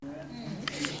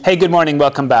Hey, good morning.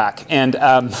 Welcome back. And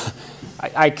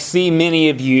I see many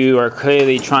of you are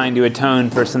clearly trying to atone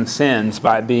for some sins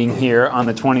by being here on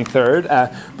the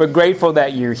 23rd, but grateful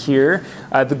that you're here.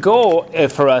 The goal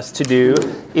for us to do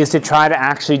is to try to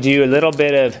actually do a little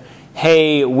bit of,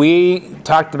 hey, we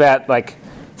talked about like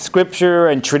scripture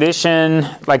and tradition,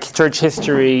 like church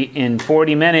history in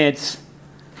 40 minutes,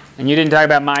 and you didn't talk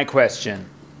about my question.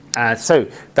 So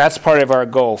that's part of our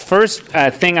goal. First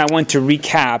thing I want to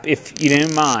recap, if you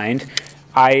don't mind,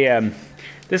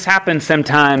 this happens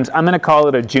sometimes. I'm going to call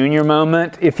it a junior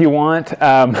moment, if you want,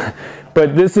 but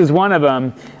this is one of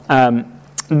them.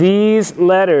 These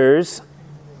letters,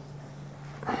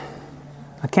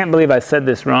 I can't believe I said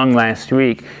this wrong last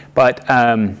week, but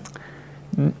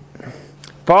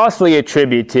falsely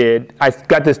attributed, I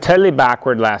got this totally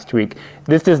backward last week.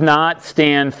 This does not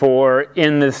stand for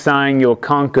in this sign you'll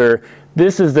conquer.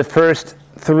 This is the first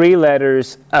three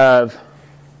letters of,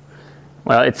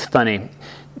 well, it's funny.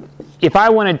 If I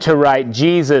wanted to write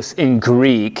Jesus in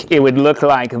Greek, it would look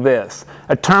like this.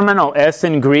 A terminal S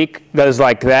in Greek goes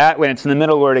like that. When it's in the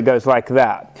middle word, it goes like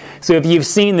that. So if you've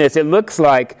seen this, it looks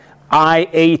like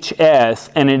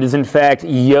IHS, and it is in fact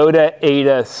Iota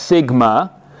Eta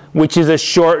Sigma, which is a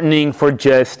shortening for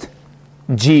just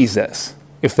Jesus,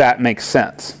 if that makes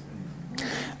sense.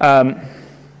 Again,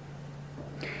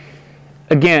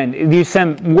 these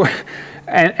and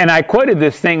I quoted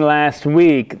this thing last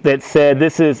week that said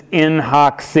this is in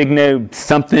hoc signo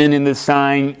something in the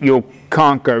sign you'll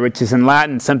conquer, which is in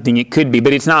Latin something it could be,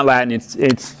 but it's not Latin,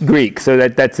 it's Greek, so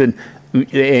that's an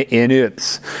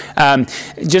oops.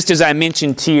 Just as I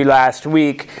mentioned to you last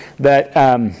week that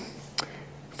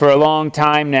for a long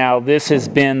time now, this has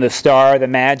been the star the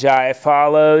Magi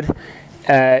followed,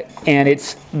 and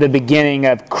it's the beginning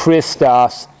of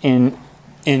Christos in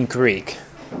Greek.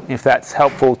 If that's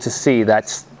helpful to see,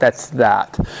 that's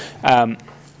that.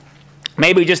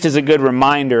 Maybe just as a good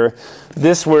reminder,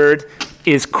 this word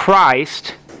is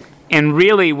Christ, and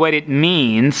really what it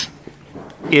means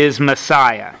is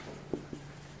Messiah.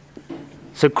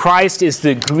 So Christ is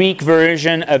the Greek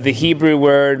version of the Hebrew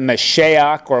word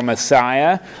Mashiach or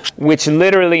Messiah, which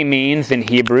literally means in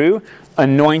Hebrew,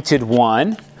 anointed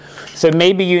one. So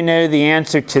maybe you know the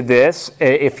answer to this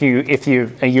if you're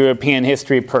a European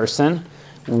history person.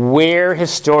 Where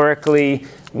historically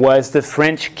was the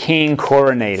French king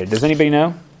coronated? Does anybody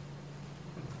know?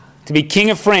 To be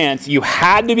king of France, you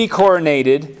had to be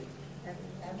coronated.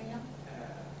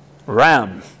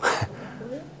 Rheims.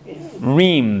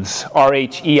 Reims,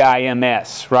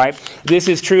 R-H-E-I-M-S, right? This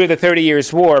is true of the 30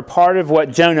 Years' War. Part of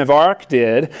what Joan of Arc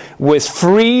did was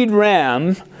freed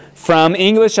Rheims from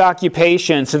English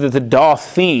occupation so that the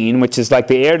Dauphin, which is like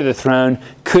the heir to the throne,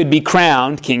 could be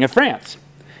crowned king of France.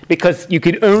 Because you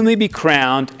could only be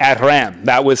crowned at Rheims.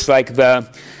 That was like the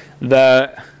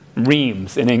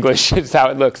Reims in English is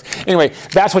how it looks. Anyway,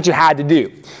 that's what you had to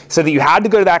do. So that you had to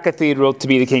go to that cathedral to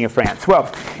be the king of France. Well,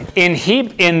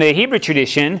 in the Hebrew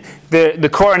tradition, the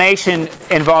coronation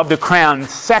involved a crown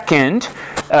second.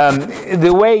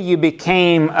 The way you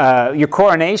became your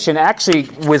coronation actually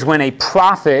was when a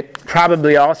prophet,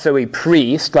 probably also a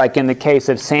priest, like in the case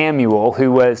of Samuel,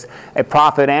 who was a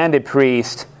prophet and a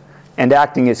priest and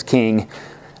acting as king,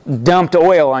 dumped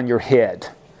oil on your head.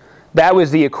 That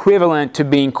was the equivalent to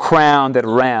being crowned at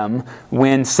Rheims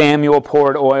when Samuel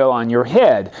poured oil on your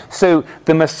head. So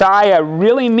the Messiah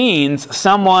really means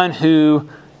someone who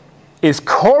is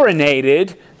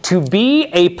coronated to be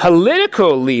a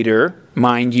political leader,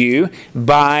 mind you,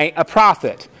 by a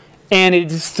prophet. And it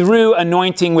is through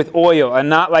anointing with oil and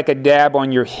not like a dab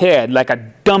on your head, like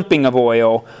a dumping of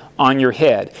oil on your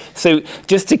head. So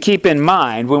just to keep in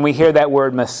mind, when we hear that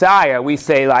word Messiah, we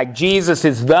say like Jesus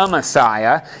is the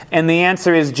Messiah, and the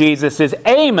answer is Jesus is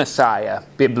a Messiah,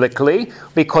 biblically,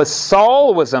 because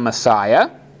Saul was a Messiah,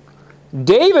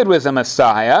 David was a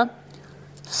Messiah,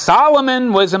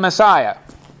 Solomon was a Messiah.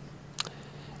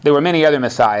 There were many other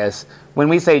Messiahs. When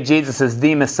we say Jesus is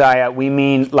the Messiah, we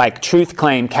mean like truth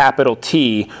claim, capital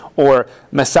T, or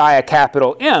Messiah,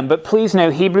 capital M. But please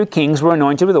know, Hebrew kings were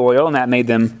anointed with oil, and that made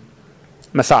them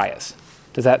Messiahs.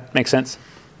 Does that make sense?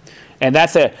 And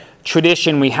that's a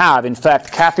tradition we have. In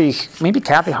fact, Kathy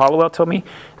Hollowell told me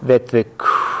that the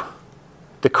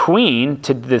queen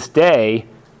to this day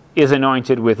is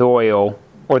anointed with oil,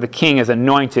 or the king is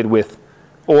anointed with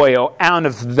oil out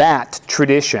of that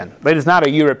tradition. But it's not a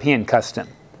European custom.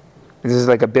 This is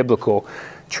like a biblical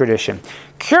tradition.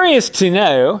 Curious to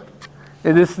know,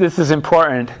 this is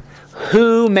important,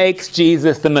 who makes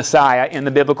Jesus the Messiah in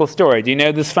the biblical story? Do you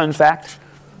know this fun fact?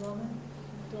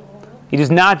 It is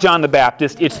not John the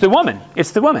Baptist. It's the woman.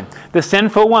 It's the woman. The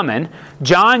sinful woman.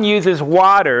 John uses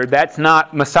water. That's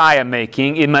not Messiah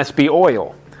making. It must be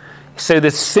oil. So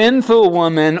the sinful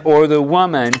woman, or the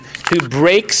woman who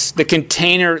breaks the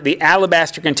container, the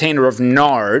alabaster container of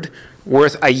nard,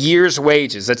 worth a year's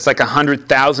wages, that's like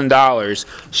 $100,000,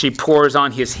 she pours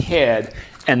on his head,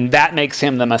 and that makes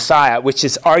him the Messiah, which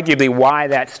is arguably why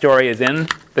that story is in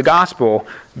the gospel.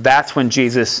 That's when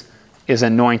Jesus is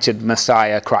anointed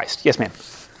Messiah Christ. Yes, ma'am?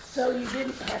 So you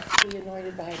didn't have to be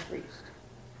anointed by a priest?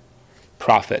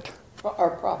 Prophet.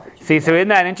 Or prophet. See, so isn't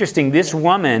that interesting? This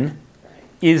woman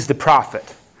is the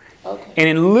prophet. Okay. And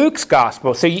in Luke's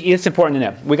gospel, so it's important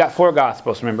to know, we got 4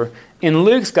 gospels, remember? In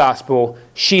Luke's gospel,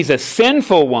 she's a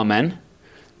sinful woman.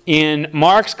 In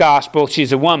Mark's gospel,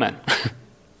 she's a woman.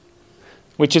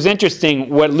 Which is interesting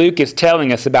what Luke is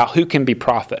telling us about who can be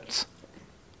prophets.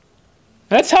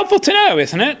 That's helpful to know,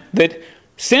 isn't it? That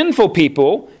sinful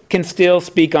people can still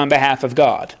speak on behalf of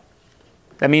God.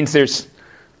 That means there's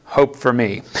hope for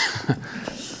me.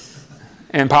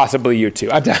 And possibly you too.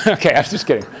 Okay, I was just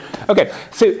kidding. Okay,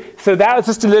 so that was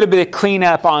just a little bit of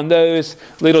cleanup on those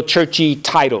little churchy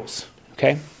titles.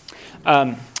 Okay?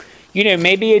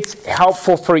 Maybe it's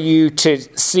helpful for you to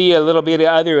see a little bit of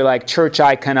other like church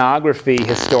iconography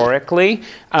historically.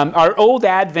 Our old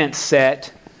Advent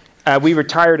set, we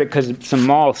retired it because some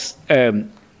moths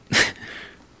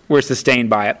were sustained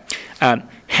by it,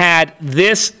 had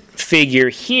this figure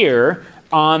here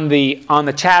on the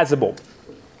chasuble.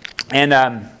 And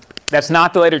that's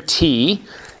not the letter T.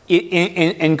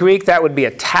 In Greek, that would be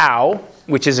a tau,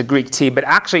 which is a Greek T, but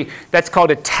actually that's called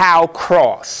a tau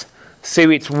cross. So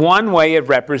it's one way of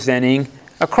representing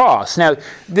a cross. Now,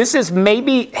 this is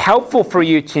maybe helpful for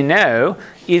you to know,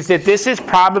 is that this is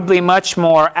probably much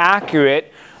more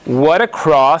accurate what a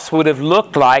cross would have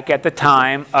looked like at the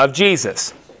time of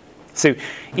Jesus. So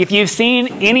if you've seen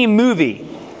any movie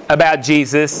about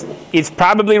Jesus, it's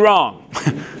probably wrong.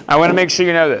 I want to make sure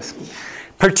you know this.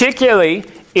 Particularly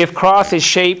if cross is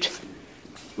shaped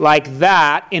like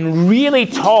that and really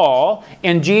tall,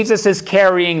 and Jesus is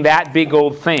carrying that big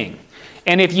old thing.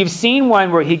 And if you've seen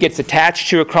one where he gets attached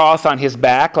to a cross on his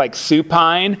back, like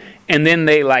supine, and then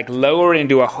they like lower it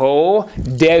into a hole,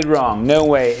 dead wrong. No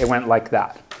way it went like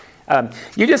that.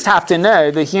 You just have to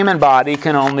know the human body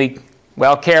can only,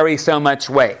 carry so much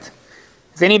weight.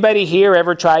 Has anybody here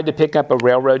ever tried to pick up a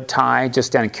railroad tie,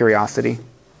 just out of curiosity?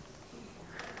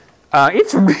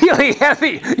 It's really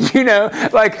heavy,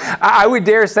 I would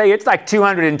dare say it's like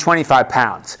 225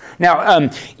 pounds. Now,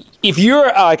 if you're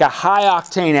like a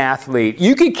high-octane athlete,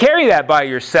 you could carry that by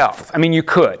yourself. I mean, you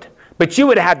could. But you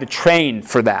would have to train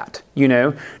for that,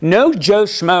 No Joe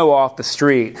Schmo off the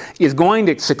street is going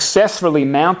to successfully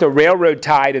mount a railroad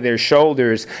tie to their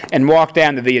shoulders and walk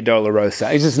down to Via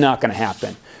Dolorosa. It's just not going to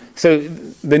happen. So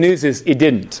the news is it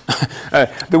didn't.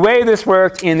 The way this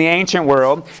worked in the ancient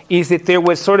world is that there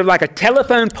was sort of like a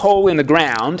telephone pole in the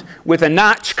ground with a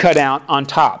notch cut out on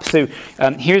top. So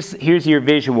here's your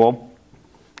visual.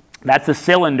 That's a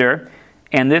cylinder,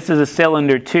 and this is a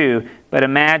cylinder too. But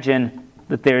imagine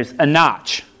that there's a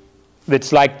notch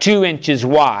that's like 2 inches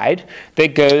wide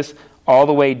that goes all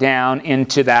the way down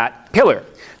into that pillar.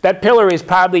 That pillar is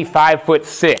probably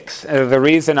 5'6". The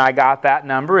reason I got that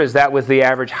number is that was the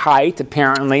average height,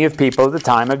 apparently, of people at the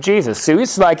time of Jesus. So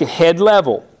it's like at head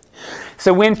level.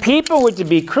 So when people were to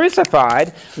be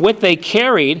crucified, what they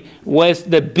carried was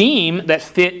the beam that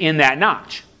fit in that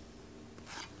notch.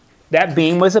 That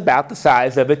beam was about the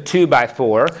size of a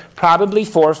 2x4, probably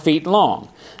 4 feet long.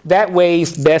 That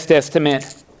weighs, best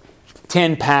estimate,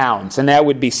 10 pounds, and that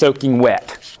would be soaking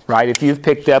wet, right? If you've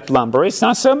picked up lumber, it's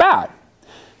not so bad.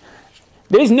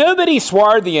 There's nobody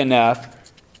swarthy enough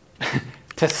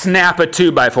to snap a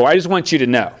 2x4. I just want you to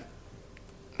know.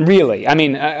 Really. I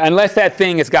mean, unless that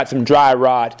thing has got some dry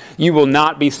rot, you will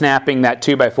not be snapping that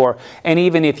 2x4. And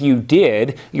even if you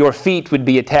did, your feet would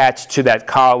be attached to that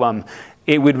column.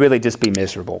 It would really just be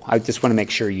miserable. I just want to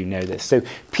make sure you know this. So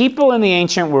people in the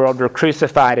ancient world were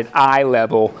crucified at eye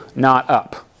level, not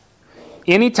up.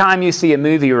 Anytime you see a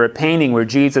movie or a painting where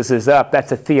Jesus is up,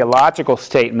 that's a theological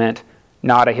statement,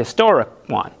 not a historic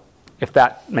one, if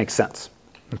that makes sense.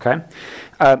 Okay?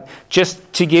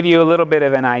 Just to give you a little bit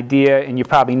of an idea, and you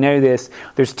probably know this,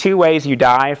 there's 2 ways you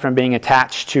die from being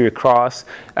attached to a cross.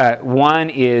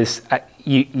 One is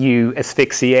you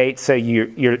asphyxiate, so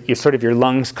your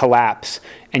lungs collapse,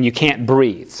 and you can't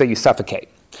breathe, so you suffocate.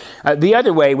 The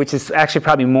other way, which is actually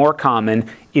probably more common,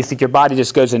 is that your body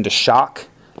just goes into shock,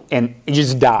 and you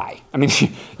just die. I mean,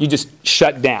 you just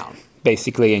shut down,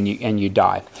 basically, and you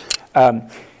die.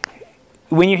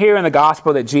 when you hear in the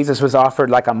gospel that Jesus was offered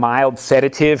like a mild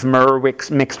sedative, myrrh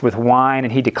mixed with wine,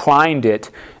 and he declined it,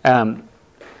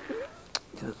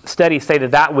 studies say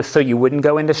that was so you wouldn't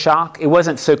go into shock. It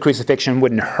wasn't so crucifixion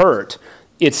wouldn't hurt.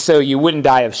 It's so you wouldn't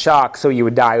die of shock, so you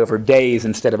would die over days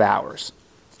instead of hours,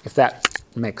 if that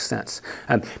makes sense.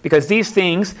 Because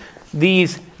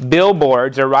these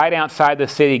billboards are right outside the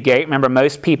city gate. Remember,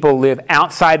 most people live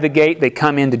outside the gate. They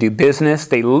come in to do business.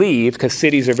 They leave because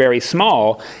cities are very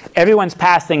small. Everyone's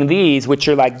passing these, which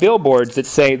are like billboards that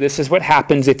say, this is what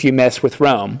happens if you mess with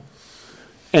Rome.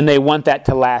 And they want that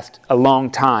to last a long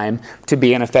time to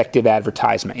be an effective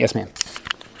advertisement. Yes, ma'am?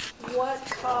 What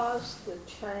caused the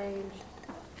change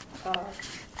of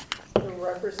the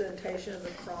representation of the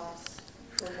cross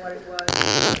from what it was to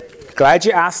what it is? Glad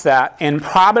you asked that. And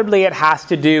probably it has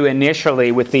to do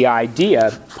initially with the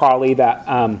idea, Polly, that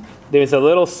there's a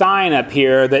little sign up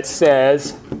here that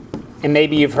says, and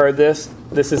maybe you've heard this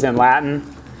is in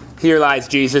Latin, "Here lies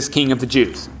Jesus, King of the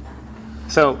Jews."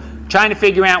 So trying to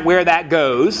figure out where that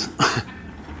goes.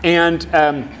 And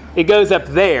it goes up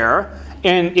there.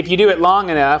 And if you do it long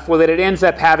enough, well, then it ends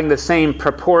up having the same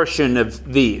proportion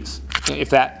of these, if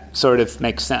that sort of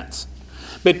makes sense.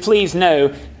 But please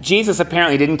know, Jesus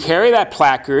apparently didn't carry that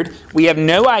placard. We have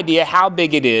no idea how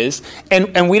big it is.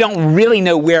 And we don't really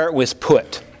know where it was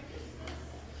put.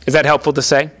 Is that helpful to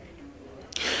say?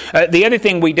 The other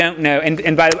thing we don't know,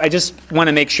 and by the way, I just want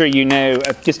to make sure you know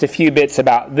just a few bits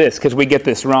about this, because we get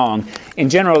this wrong. In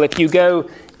general, if you go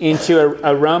into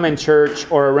a Roman church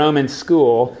or a Roman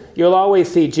school, you'll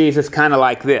always see Jesus kind of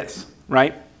like this,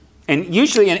 right? And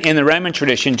usually in the Roman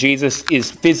tradition, Jesus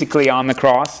is physically on the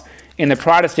cross. In the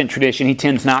Protestant tradition, he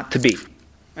tends not to be.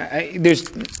 There's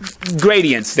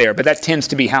gradients there, but that tends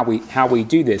to be how we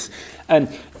do this. And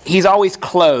he's always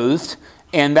clothed,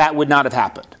 and that would not have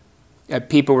happened.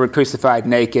 People were crucified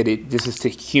naked. This is to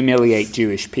humiliate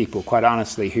Jewish people, quite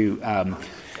honestly, who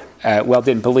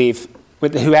didn't believe,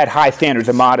 who had high standards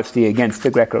of modesty against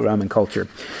the Greco-Roman culture.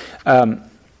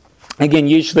 Again,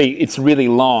 usually it's really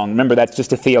long. Remember, that's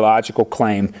just a theological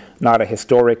claim, not a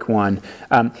historic one.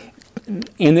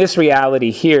 In this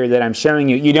reality here that I'm showing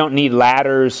you, you don't need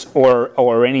ladders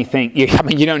or anything. You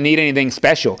don't need anything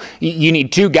special. You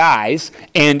need two guys,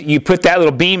 and you put that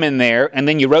little beam in there, and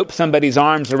then you rope somebody's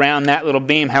arms around that little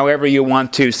beam however you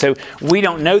want to. So we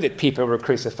don't know that people were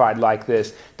crucified like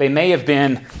this. They may have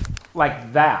been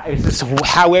like that. It's just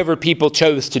however people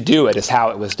chose to do it is how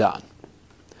it was done.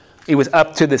 It was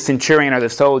up to the centurion or the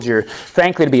soldier,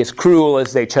 frankly, to be as cruel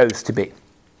as they chose to be.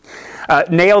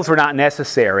 Nails were not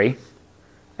necessary.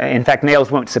 In fact,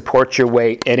 nails won't support your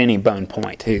weight at any bone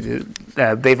point.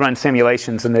 They've run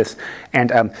simulations in this,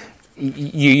 and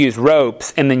you use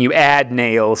ropes, and then you add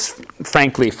nails,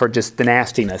 frankly, for just the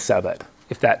nastiness of it,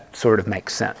 if that sort of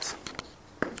makes sense.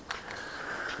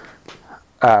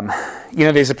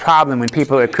 There's a problem when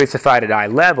people are crucified at eye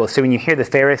level. So when you hear the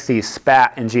Pharisees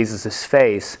spat in Jesus'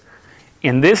 face,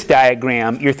 in this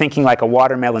diagram, you're thinking like a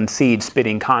watermelon seed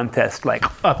spitting contest, like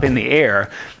up in the air.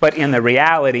 But in the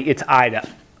reality, it's eye to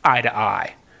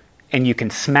eye, and you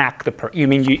can smack the person.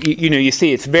 You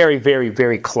see, it's very, very,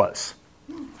 very close.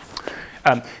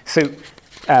 And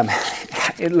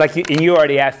you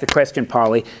already asked the question,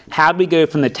 Polly. How do we go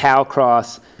from the tau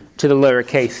cross to the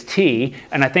lowercase t?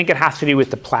 And I think it has to do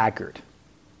with the placard.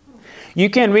 You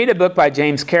can read a book by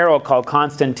James Carroll called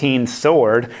Constantine's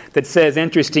Sword that says,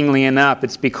 interestingly enough,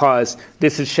 it's because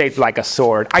this is shaped like a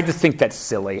sword. I just think that's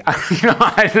silly. It's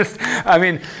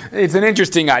an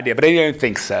interesting idea, but I don't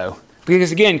think so.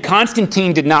 Because again,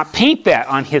 Constantine did not paint that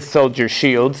on his soldiers'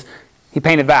 shields. He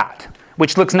painted that,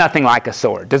 which looks nothing like a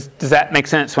sword. Does that make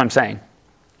sense, what I'm saying?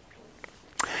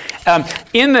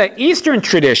 In the Eastern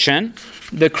tradition,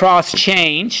 the cross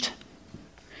changed,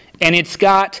 and it's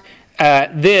got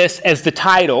this as the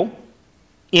title,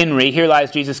 INRI, Here Lies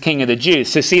Jesus, King of the Jews.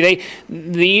 So see,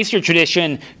 the Eastern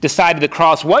tradition decided the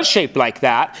cross was shaped like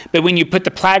that, but when you put the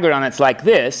placard on, it's like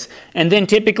this. And then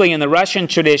typically in the Russian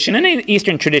tradition, and in the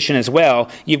Eastern tradition as well,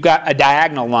 you've got a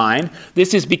diagonal line.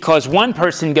 This is because one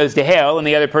person goes to hell and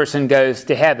the other person goes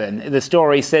to heaven. The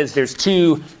story says there's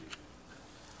two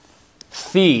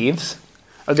thieves.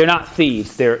 They're not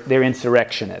thieves, they're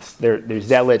insurrectionists. They're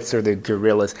zealots or they're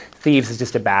guerrillas. Thieves is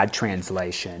just a bad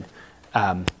translation.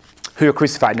 Who are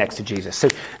crucified next to Jesus. So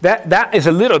that is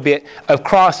a little bit of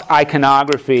cross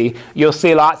iconography. You'll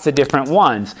see lots of different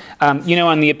ones. On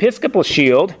the Episcopal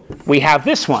shield, we have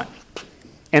this one.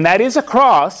 And that is a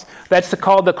cross. That's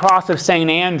called the cross of St.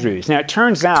 Andrews. Now, it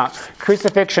turns out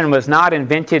crucifixion was not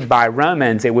invented by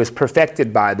Romans. It was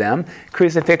perfected by them.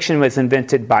 Crucifixion was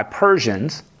invented by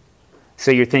Persians. So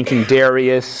you're thinking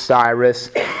Darius, Cyrus,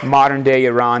 modern-day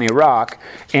Iran, Iraq.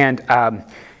 And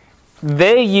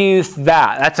they used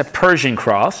that. That's a Persian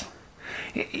cross.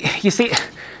 You see,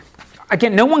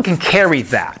 again, no one can carry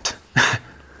that.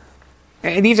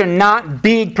 And these are not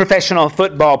big professional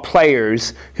football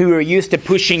players who are used to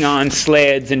pushing on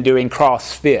sleds and doing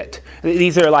CrossFit.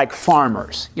 These are like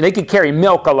farmers. They could carry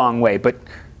milk a long way, but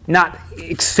not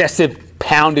excessive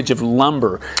poundage of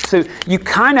lumber. So you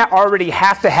kind of already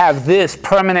have to have this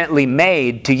permanently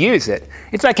made to use it.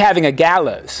 It's like having a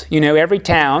gallows. You know, every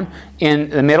town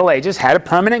in the Middle Ages had a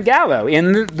permanent gallows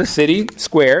in the city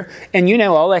square, and you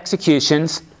know all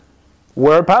executions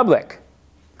were public.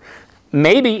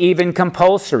 Maybe even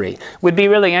compulsory. Would be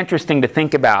really interesting to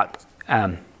think about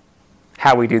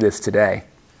how we do this today.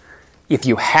 If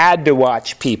you had to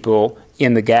watch people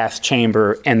in the gas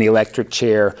chamber and the electric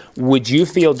chair, would you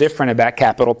feel different about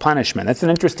capital punishment? That's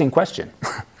an interesting question.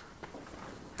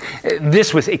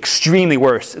 This was extremely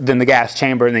worse than the gas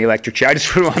chamber and the electric chair. I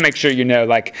just want to make sure you know,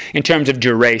 like, in terms of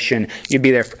duration, you'd be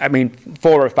there, 4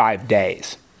 or 5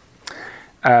 days.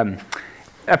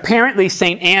 Apparently,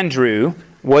 St. Andrew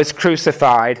was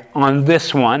crucified on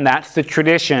this one. That's the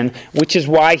tradition, which is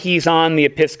why he's on the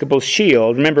episcopal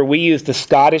shield. Remember, we use the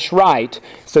Scottish Rite,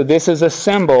 so this is a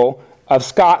symbol of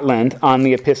Scotland on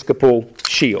the episcopal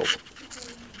shield.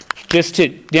 Just to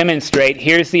demonstrate,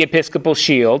 here's the episcopal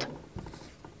shield.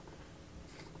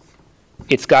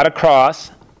 It's got a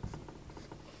cross,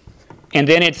 and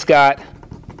then it's got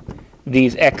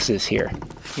these X's here.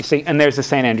 You see, and there's the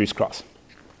St. Andrew's cross.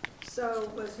 So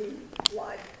was he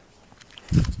like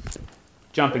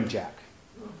jumping jack?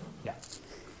 Yeah.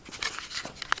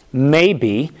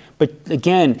 Maybe, but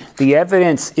again, the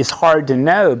evidence is hard to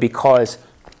know because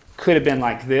could have been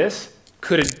like this.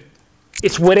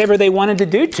 It's whatever they wanted to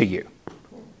do to you.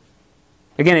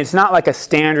 Again, it's not like a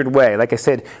standard way. Like I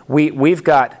said, we've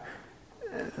got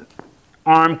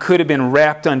arm could have been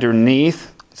wrapped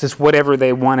underneath. It's just whatever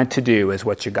they wanted to do is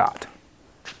what you got.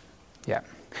 Yeah.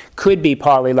 Could be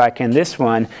partly like in this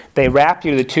one, they wrapped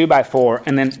you to the 2x4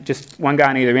 and then just one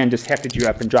guy on either end just hefted you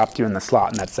up and dropped you in the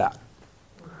slot, and that's that.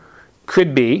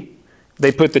 Could be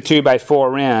they put the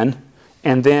 2x4 in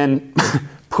and then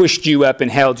pushed you up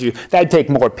and held you. That'd take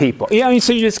more people.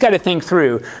 So you just got to think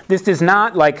through. This is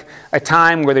not like a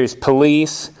time where there's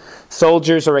police.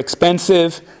 Soldiers are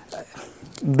expensive.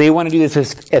 They want to do this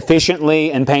as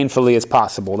efficiently and painfully as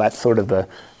possible. That's sort of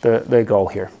the goal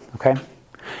here. Okay.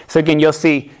 So again, you'll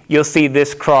see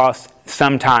this cross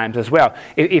sometimes as well.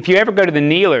 If you ever go to the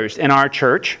kneelers in our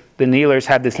church, the kneelers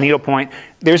have this needlepoint.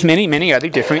 There's many other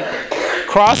different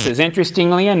crosses.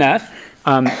 Interestingly enough,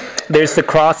 there's the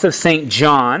cross of St.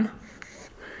 John,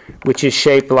 which is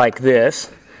shaped like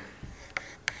this.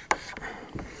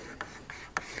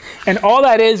 And all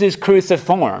that is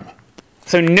cruciform.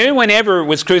 So no one ever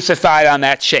was crucified on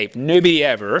that shape. Nobody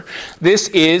ever. This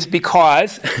is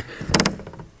because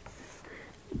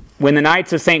when the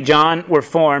Knights of St. John were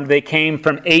formed, they came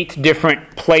from 8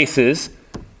 different places,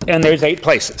 and there's 8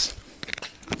 places.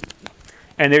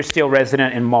 And they're still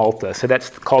resident in Malta. So that's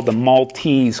called the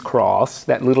Maltese cross,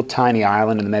 that little tiny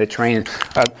island in the Mediterranean,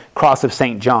 cross of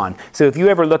St. John. So if you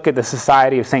ever look at the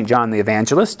Society of St. John the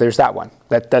Evangelist, there's that one.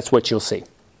 That's what you'll see.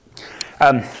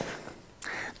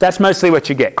 That's mostly what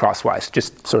you get crosswise,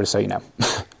 just sort of so you know.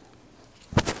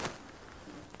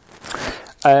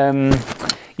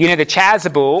 The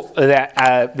chasuble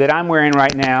that I'm wearing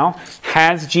right now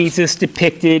has Jesus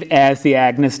depicted as the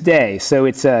Agnus Dei. So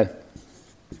it's a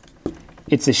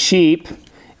sheep,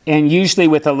 and usually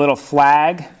with a little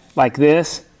flag like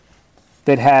this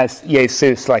that has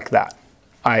Jesus like that,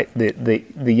 the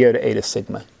Iota Eta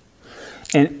Sigma.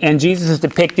 And Jesus is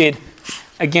depicted,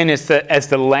 again, as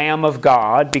the Lamb of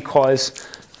God because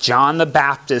John the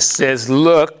Baptist says,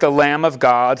 "Look, the Lamb of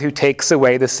God who takes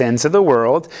away the sins of the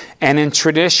world." And in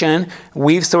tradition,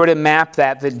 we've sort of mapped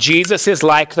that Jesus is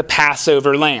like the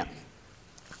Passover lamb.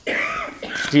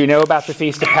 Do you know about the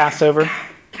Feast of Passover?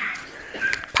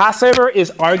 Passover is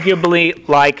arguably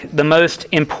like the most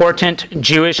important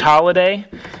Jewish holiday.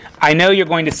 I know you're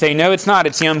going to say, no, it's not.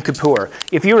 It's Yom Kippur.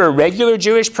 If you're a regular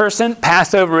Jewish person,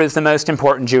 Passover is the most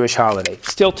important Jewish holiday,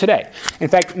 still today. In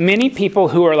fact, many people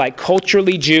who are like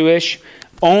culturally Jewish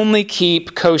only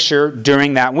keep kosher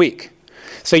during that week.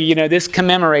 So, this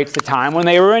commemorates the time when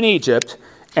they were in Egypt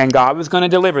and God was going to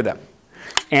deliver them.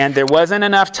 And there wasn't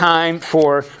enough time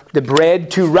for the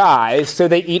bread to rise, so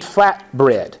they eat flat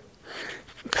bread.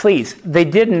 Please, they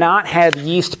did not have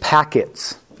yeast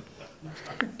packets.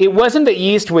 It wasn't that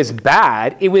yeast was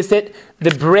bad. It was that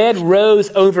the bread rose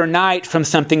overnight from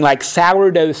something like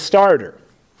sourdough starter.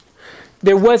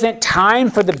 there wasn't time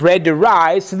for the bread to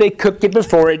rise, so they cooked it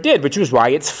before it did, which was why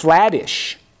it's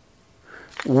flattish.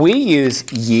 We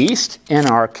use yeast in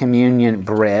our communion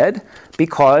bread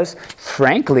because,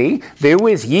 frankly, there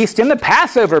was yeast in the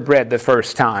Passover bread the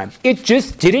first time. It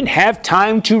just didn't have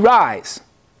time to rise.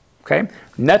 Okay?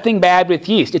 Nothing bad with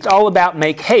yeast. It's all about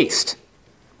make haste.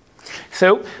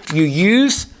 So you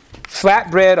use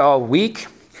flat bread all week,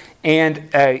 and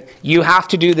you have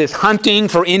to do this hunting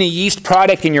for any yeast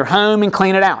product in your home and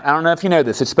clean it out. I don't know if you know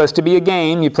this. It's supposed to be a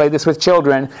game. You play this with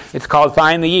children. It's called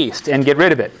Find the Yeast and get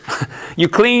rid of it. You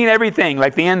clean everything,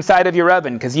 like the inside of your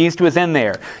oven, because yeast was in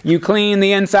there. You clean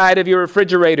the inside of your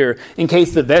refrigerator in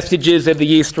case the vestiges of the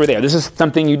yeast were there. This is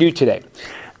something you do today.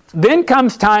 Then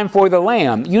comes time for the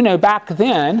lamb. You know, back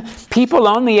then, people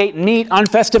only ate meat on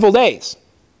festival days.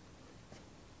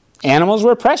 Animals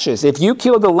were precious. If you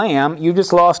killed the lamb, you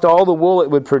just lost all the wool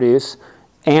it would produce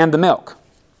and the milk.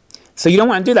 So you don't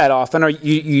want to do that often, or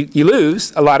you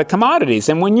lose a lot of commodities.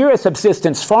 And when you're a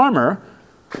subsistence farmer,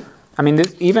 I mean,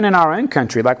 even in our own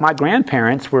country, like my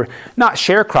grandparents were not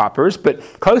sharecroppers, but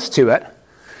close to it,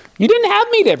 you didn't have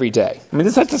meat every day. I mean,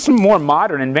 this is some more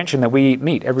modern invention that we eat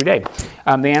meat every day.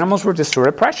 The animals were just sort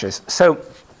of precious. So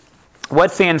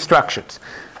what's the instructions?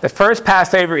 The first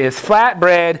Passover is flat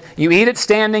bread. You eat it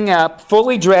standing up,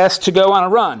 fully dressed to go on a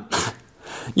run.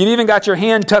 You've even got your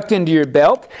hand tucked into your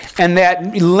belt. And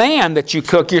that lamb that you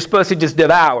cook, you're supposed to just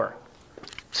devour.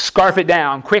 Scarf it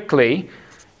down quickly.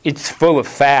 It's full of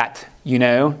fat,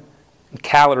 and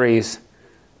calories,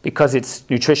 because it's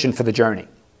nutrition for the journey.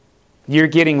 You're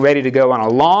getting ready to go on a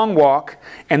long walk,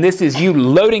 and this is you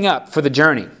loading up for the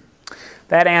journey.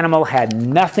 That animal had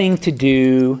nothing to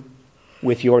do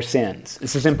with your sins.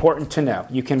 This is important to know.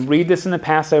 You can read this in the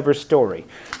Passover story.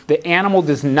 The animal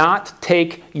does not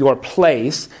take your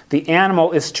place. The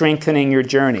animal is strengthening your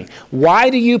journey. Why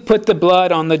do you put the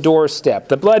blood on the doorstep?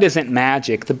 The blood isn't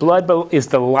magic. The blood is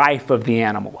the life of the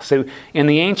animal. So in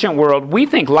the ancient world, we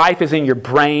think life is in your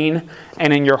brain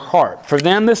and in your heart. For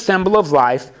them, the symbol of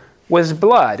life was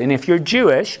blood. And if you're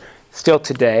Jewish, still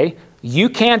today, you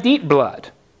can't eat blood.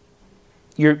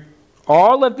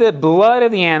 All of the blood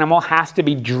of the animal has to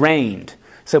be drained.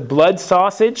 So blood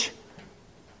sausage,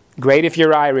 great if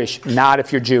you're Irish, not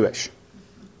if you're Jewish.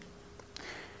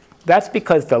 That's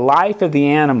because the life of the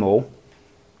animal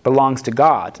belongs to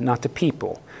God, not to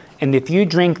people. And if you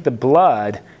drink the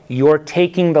blood, you're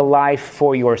taking the life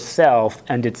for yourself,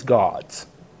 and it's God's.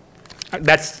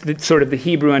 That's sort of the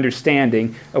Hebrew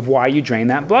understanding of why you drain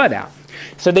that blood out.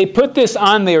 So they put this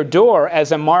on their door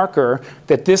as a marker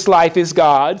that this life is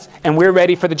God's and we're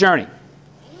ready for the journey.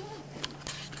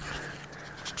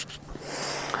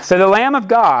 So the Lamb of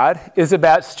God is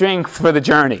about strength for the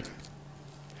journey.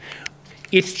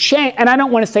 It's changed, and I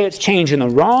don't want to say it's changed in the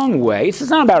wrong way. It's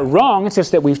not about wrong, it's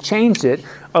just that we've changed it.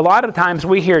 A lot of times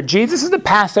we hear Jesus is the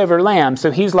Passover lamb,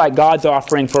 so he's like God's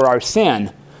offering for our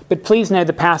sin. But please know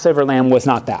the Passover lamb was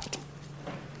not that.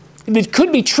 It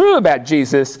could be true about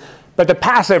Jesus, but the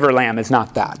Passover lamb is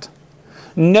not that.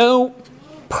 No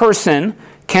person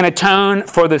can atone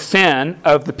for the sin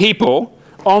of the people.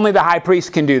 Only the high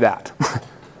priest can do that.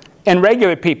 And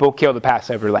regular people kill the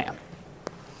Passover lamb.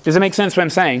 Does it make sense what I'm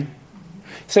saying?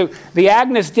 So the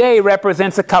Agnus Dei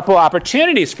represents a couple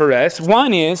opportunities for us.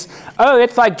 One is,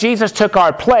 it's like Jesus took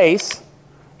our place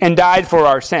and died for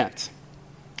our sins.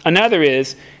 Another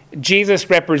is, Jesus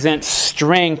represents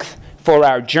strength for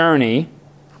our journey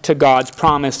to God's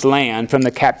promised land from the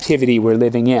captivity we're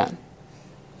living in.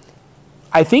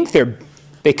 I think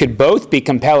they could both be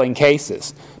compelling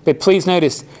cases. But please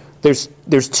notice, there's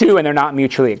two and they're not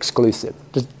mutually exclusive.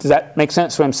 Does that make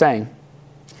sense what I'm saying?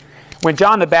 When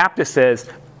John the Baptist says,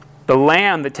 the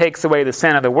Lamb that takes away the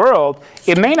sin of the world,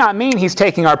 it may not mean he's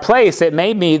taking our place. It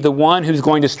may be the one who's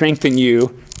going to strengthen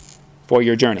you for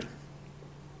your journey.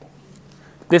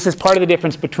 This is part of the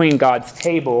difference between God's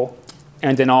table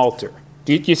and an altar.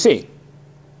 Do you see?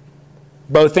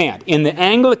 Both and. In the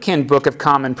Anglican Book of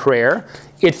Common Prayer,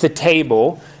 it's a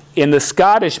table. In the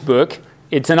Scottish book,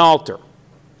 it's an altar.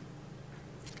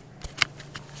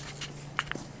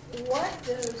 What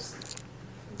does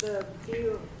the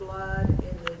view of blood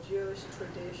in the Jewish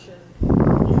tradition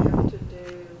have to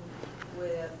do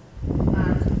with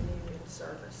our communion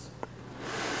service?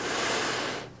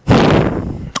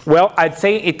 Well, I'd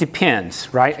say it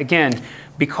depends, right? Again,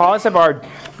 because of our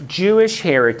Jewish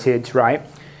heritage, right?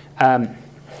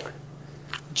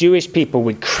 Jewish people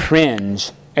would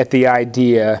cringe at the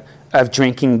idea of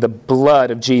drinking the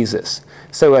blood of Jesus.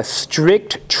 So a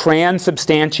strict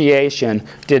transubstantiation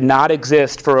did not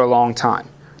exist for a long time,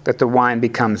 that the wine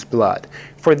becomes blood.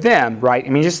 For them, right,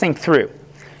 just think through.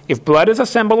 If blood is a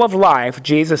symbol of life,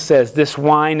 Jesus says, this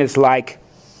wine is like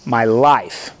my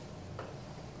life.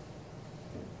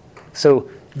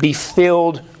 So be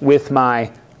filled with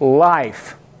my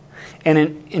life. And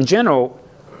in general,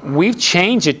 we've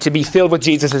changed it to be filled with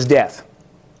Jesus' death.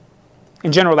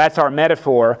 In general, that's our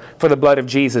metaphor for the blood of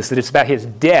Jesus, that it's about his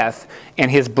death and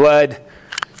his blood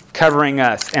covering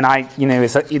us. And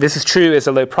this is true as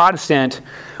a low Protestant.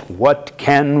 What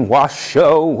can wash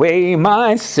away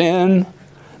my sin?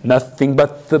 Nothing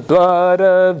but the blood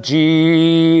of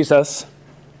Jesus.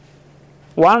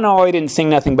 Well, I don't know why we didn't sing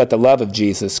nothing but the love of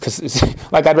Jesus, because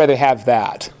like I'd rather have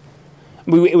that.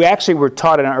 We actually were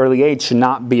taught at an early age to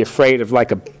not be afraid of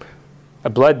like a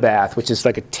bloodbath, which is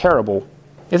like a terrible,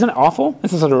 isn't it awful?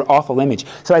 This is an awful image.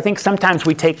 So I think sometimes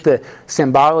we take the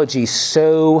symbology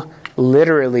so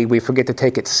literally we forget to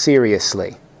take it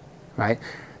seriously, right?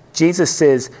 Jesus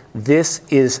says, this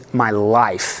is my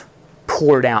life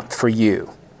poured out for you.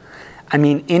 I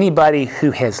mean, anybody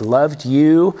who has loved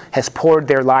you has poured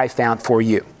their life out for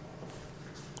you.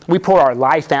 We pour our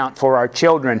life out for our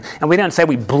children, and we don't say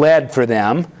we bled for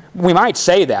them. We might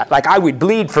say that, like I would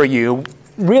bleed for you.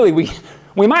 Really,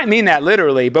 we might mean that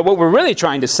literally, but what we're really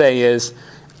trying to say is,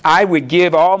 I would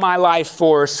give all my life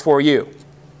force for you.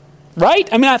 Right?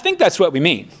 I mean, I think that's what we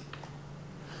mean.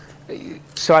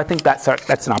 So I think that's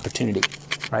an opportunity,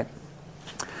 right?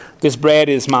 This bread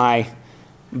is my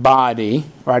body,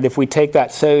 right? If we take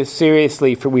that so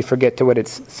seriously, we forget to what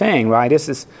it's saying, right? This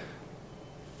is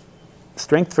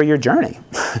strength for your journey.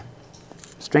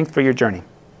 Strength for your journey.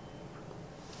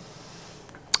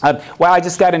 Well, I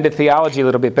just got into theology a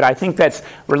little bit, but I think that's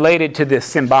related to this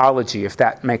symbology, if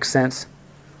that makes sense.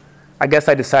 I guess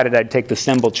I decided I'd take the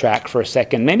symbol track for a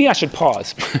second. Maybe I should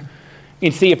pause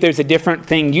and see if there's a different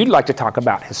thing you'd like to talk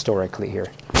about historically here.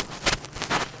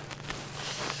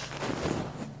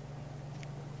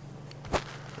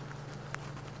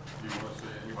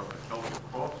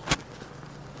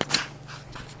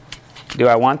 Do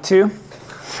I want to?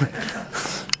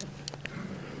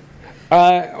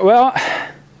 Well,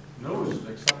 no is an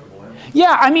acceptable answer.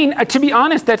 Yeah, I mean, to be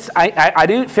honest, I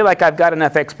don't feel like I've got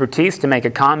enough expertise to make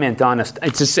a comment on it.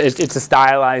 It's a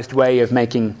stylized way of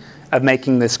making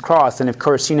this cross, and of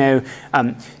course,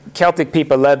 Celtic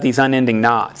people love these unending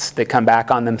knots that come back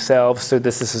on themselves. So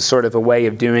this is a sort of a way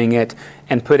of doing it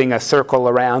and putting a circle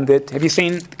around it. Have you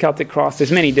seen the Celtic cross?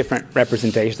 There's many different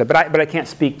representations, but I can't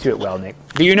speak to it well, Nick.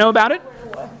 Do you know about it?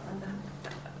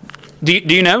 Do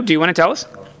you know? Do you want to tell us?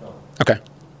 Okay.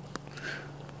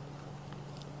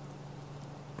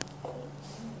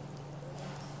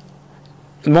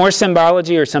 More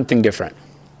symbology or something different?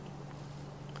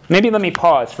 Maybe let me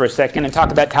pause for a second and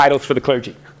talk about titles for the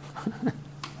clergy.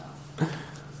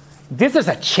 This is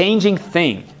a changing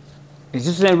thing. It's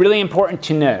just really important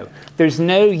to know. There's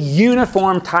no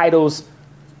uniform titles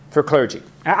for clergy.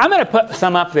 I'm going to put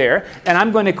some up there, and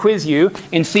I'm going to quiz you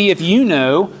and see if you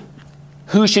know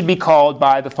who should be called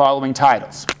by the following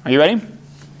titles. Are you ready?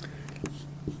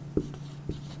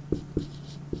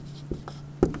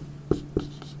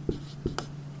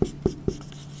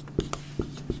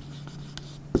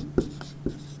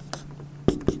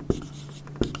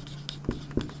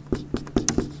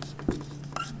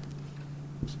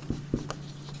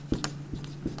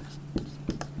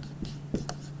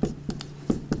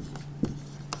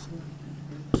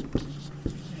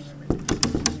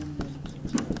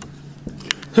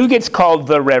 Who gets called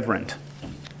the Reverend?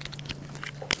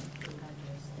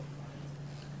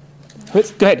 Go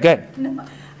ahead. No,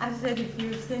 I said if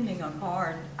you're sending a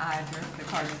card, I address the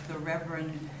card as the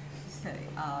Reverend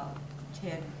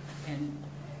Ted and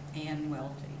Ann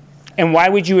Welty. And why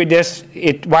would you address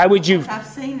it? Why would you? I've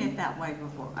seen it that way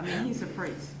before. I mean, he's a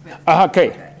priest. But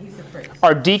Okay. He's a priest.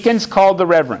 Are deacons called the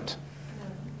Reverend?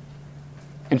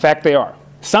 In fact, they are.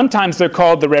 Sometimes they're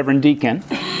called the Reverend Deacon.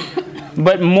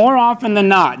 But more often than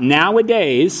not,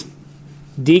 nowadays,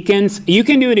 deacons, you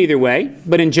can do it either way,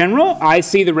 but in general, I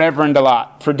see the Reverend a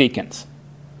lot for deacons.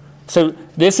 So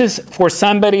this is for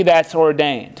somebody that's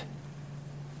ordained.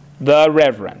 The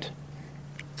Reverend.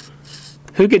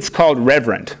 Who gets called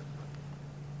Reverend?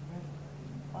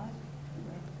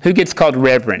 Who gets called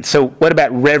Reverend? So what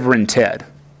about Reverend Ted?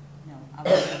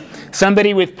 No,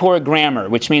 Somebody with poor grammar,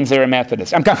 which means they're a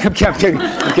Methodist. I'm kidding.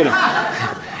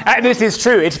 This is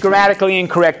true. It's grammatically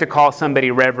incorrect to call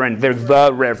somebody Reverend. They're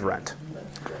the Reverend.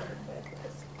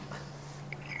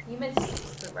 You meant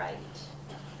the right.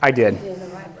 I did. Yeah, the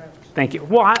right road. Thank you.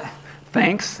 Well,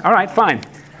 thanks. All right, fine.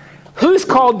 Who's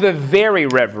called the Very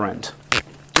Reverend?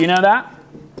 Do you know that?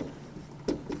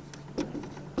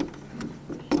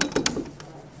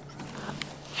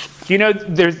 Do you know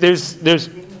there's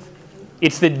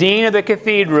It's the dean of the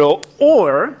cathedral,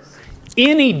 or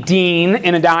any dean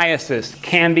in a diocese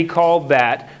can be called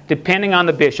that, depending on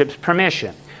the bishop's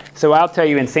permission. So I'll tell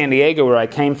you, in San Diego, where I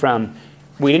came from,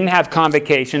 we didn't have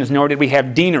convocations, nor did we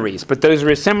have deaneries, but those are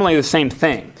assimilated the same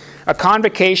thing. A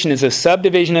convocation is a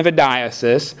subdivision of a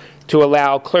diocese to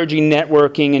allow clergy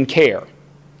networking and care.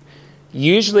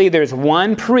 Usually there's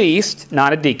one priest,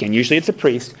 not a deacon, usually it's a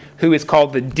priest, who is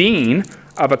called the dean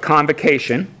of a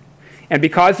convocation. And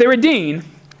because they're a dean,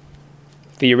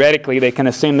 theoretically they can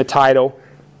assume the title,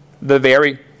 the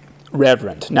very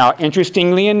reverend. Now,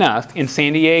 interestingly enough, in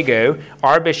San Diego,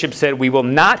 our bishop said, we will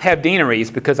not have deaneries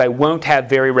because I won't have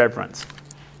very reverends.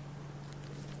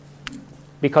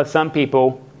 Because some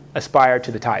people aspire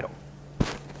to the title.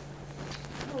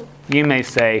 You may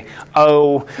say,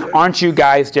 oh, aren't you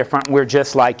guys different? We're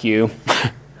just like you.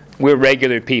 We're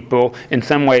regular people. In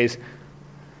some ways,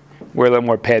 we're a little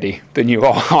more petty than you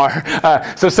all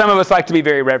are. So some of us like to be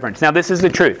very reverend. Now, this is the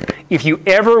truth. If you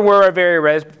ever were a very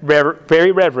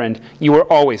reverend, you were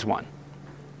always one.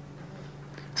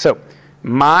 So,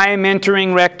 my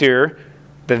mentoring rector,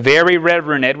 the very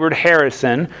Reverend Edward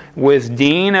Harrison, was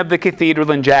dean of the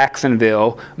cathedral in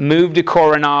Jacksonville, moved to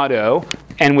Coronado,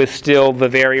 and was still the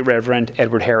very Reverend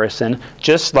Edward Harrison,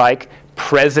 just like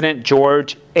President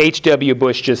George H.W.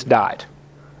 Bush just died.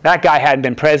 That guy hadn't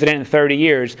been president in 30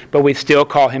 years, but we still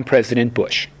call him President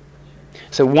Bush.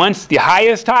 So once the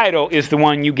highest title is the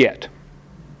one you get.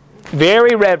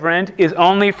 Very Reverend is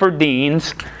only for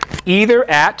deans, either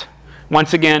at,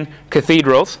 once again,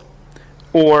 cathedrals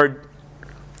or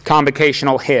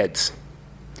convocational heads.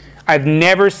 I've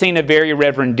never seen a very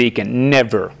Reverend deacon,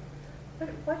 never.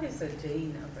 What is a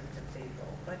dean of a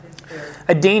cathedral? What is their...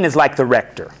 A dean is like the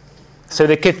rector. So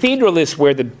the cathedral is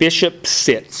where the bishop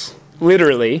sits.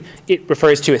 Literally, it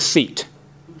refers to a seat.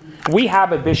 We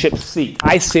have a bishop's seat.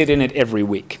 I sit in it every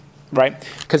week, right?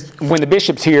 Because when the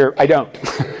bishop's here, I don't.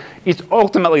 It's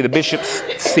ultimately the bishop's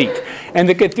seat. And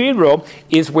the cathedral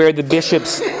is where the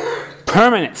bishop's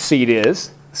permanent seat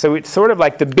is. So it's sort of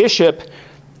like the bishop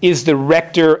is the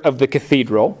rector of the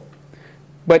cathedral,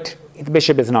 but the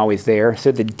bishop isn't always there,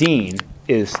 so the dean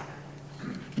is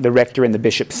the rector in the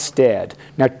bishop's stead.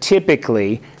 Now,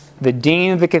 typically, the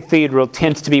dean of the cathedral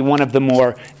tends to be one of the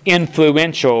more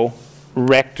influential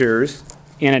rectors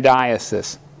in a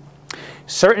diocese.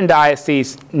 Certain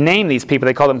dioceses name these people,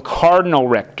 they call them cardinal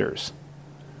rectors.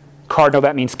 Cardinal,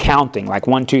 that means counting, like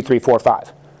 1, 2, 3, 4,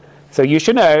 5. So you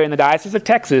should know, in the Diocese of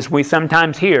Texas, we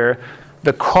sometimes hear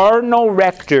the cardinal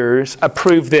rectors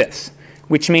approve this,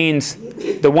 which means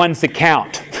the ones that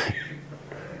count.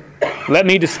 Let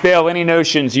me dispel any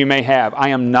notions you may have. I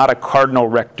am not a cardinal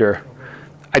rector.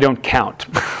 I don't count.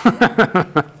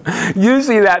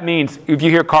 Usually that means, if you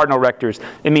hear cardinal rectors,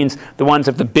 it means the ones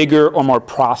of the bigger or more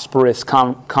prosperous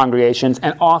congregations.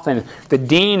 And often the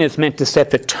dean is meant to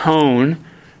set the tone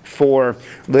for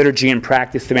liturgy and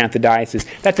practice throughout the diocese.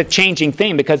 That's a changing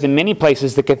thing because in many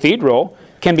places the cathedral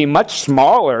can be much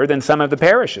smaller than some of the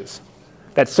parishes.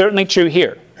 That's certainly true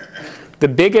here. The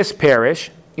biggest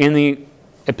parish in the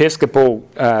Episcopal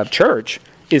Church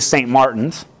is St.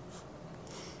 Martin's.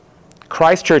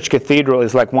 Christ Church Cathedral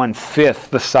is like 1/5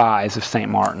 the size of St.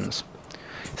 Martin's.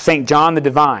 St. John the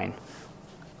Divine,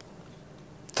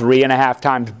 3.5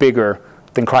 times bigger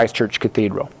than Christ Church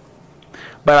Cathedral.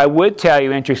 But I would tell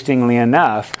you, interestingly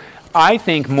enough, I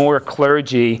think more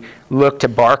clergy look to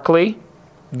Barclay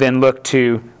than look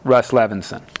to Russ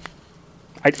Levinson.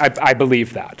 I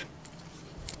believe that.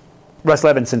 Russ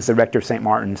Levinson's the rector of St.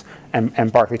 Martin's,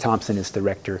 and Barclay Thompson is the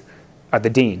rector, the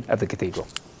dean of the cathedral.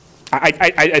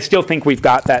 I still think we've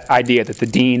got that idea that the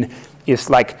dean is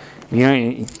like, you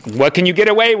know, what can you get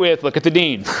away with? Look at the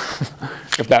dean,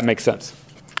 if that makes sense.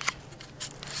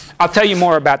 I'll tell you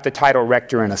more about the title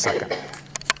rector in a second.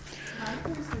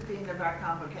 Who's the dean of our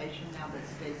convocation now that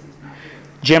Stacy's not here?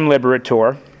 Jim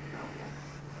Liberator.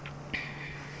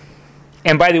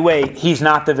 And by the way, he's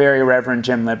not the very Reverend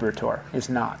Jim Liberator. He's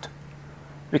not.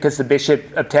 Because the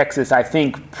Bishop of Texas, I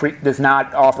think, does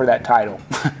not offer that title.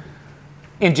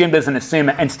 And Jim doesn't assume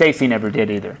it, and Stacy never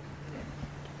did either.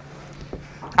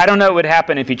 I don't know what would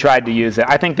happen if he tried to use it.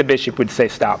 I think the bishop would say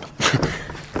stop.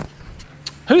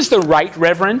 Who's the right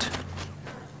reverend?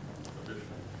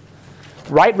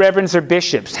 Right reverends are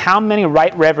bishops. How many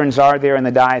right reverends are there in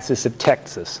the Diocese of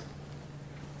Texas?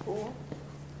 4.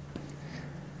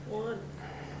 1.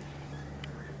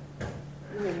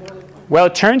 Well,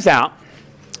 it turns out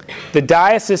the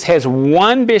diocese has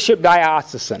one bishop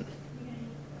diocesan.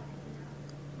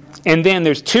 And then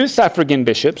there's 2 suffragan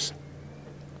bishops.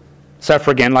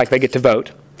 Suffragan, like they get to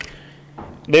vote.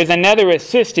 There's another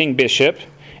assisting bishop.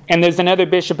 And there's another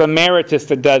bishop emeritus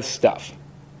that does stuff.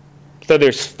 So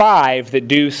there's 5 that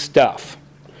do stuff.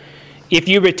 If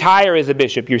you retire as a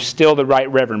bishop, you're still the right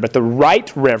reverend. But the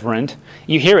right reverend,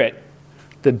 you hear it,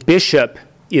 the bishop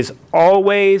is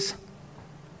always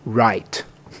right.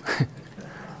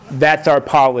 That's our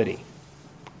polity.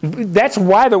 That's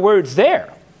why the word's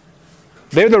there.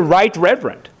 They're the right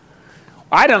reverend.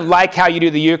 I don't like how you do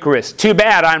the Eucharist. Too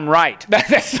bad, I'm right.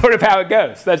 That's sort of how it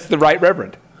goes. That's the right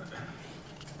reverend.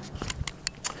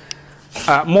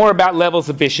 More about levels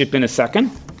of bishop in a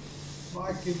second.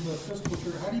 Mike, in the Episcopal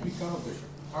Church, how do you become a bishop?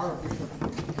 How are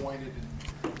bishops appointed?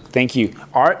 Thank you.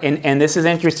 And this is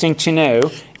interesting to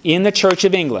know. In the Church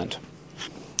of England,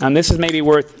 and this is maybe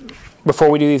worth, before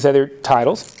we do these other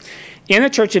titles, in the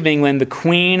Church of England, the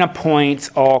Queen appoints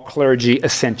all clergy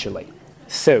essentially.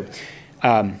 So,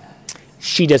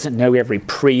 she doesn't know every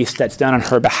priest that's done on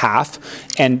her behalf.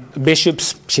 And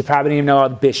bishops, she probably didn't even know all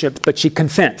the bishops, but she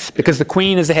consents because the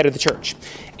Queen is the head of the church.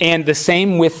 And the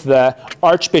same with the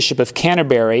Archbishop of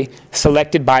Canterbury,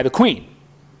 selected by the Queen.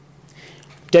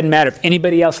 Doesn't matter if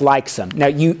anybody else likes them. Now,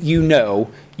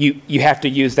 you have to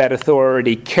use that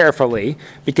authority carefully,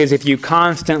 because if you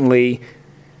constantly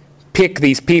pick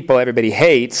these people everybody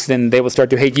hates, then they will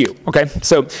start to hate you. Okay?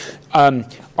 So,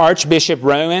 Archbishop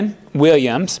Rowan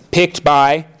Williams, picked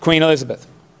by Queen Elizabeth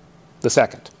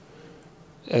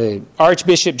II.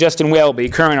 Archbishop Justin Welby,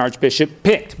 current Archbishop,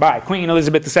 picked by Queen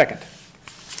Elizabeth II.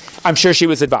 I'm sure she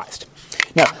was advised.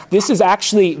 Now, this is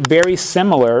actually very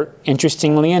similar,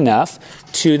 interestingly enough,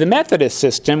 to the Methodist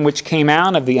system, which came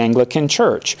out of the Anglican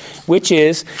Church, which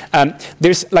is,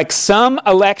 there's like some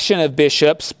election of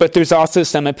bishops, but there's also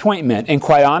some appointment. And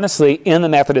quite honestly, in the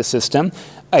Methodist system,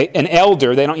 an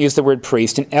elder, they don't use the word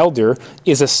priest, an elder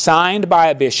is assigned by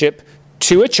a bishop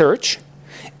to a church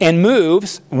and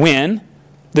moves when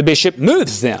the bishop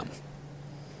moves them.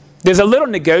 There's a little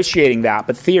negotiating that,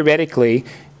 but theoretically,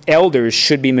 elders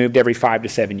should be moved every 5 to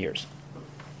 7 years,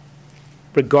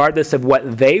 regardless of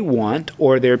what they want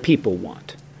or their people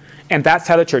want. And that's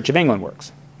how the Church of England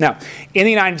works. Now, in the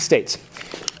United States,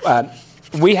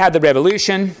 we had the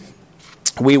Revolution.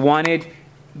 We wanted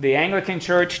the Anglican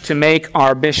Church to make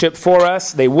our bishop for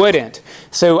us. They wouldn't.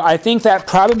 So I think that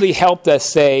probably helped us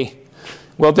say,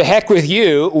 well, to heck with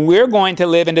you, we're going to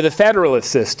live into the federalist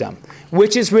system,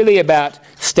 which is really about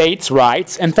states'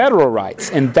 rights and federal rights.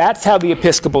 And that's how the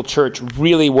Episcopal Church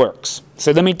really works.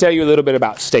 So let me tell you a little bit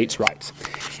about states' rights.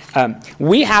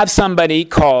 We have somebody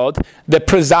called the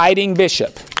presiding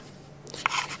bishop.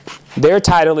 Their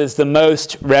title is the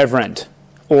most reverend,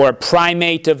 or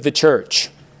primate of the church.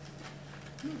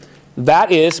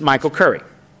 That is Michael Curry.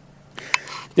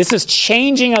 This is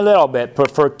changing a little bit,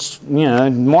 but for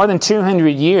more than 200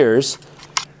 years,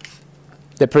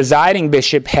 the presiding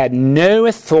bishop had no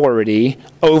authority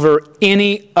over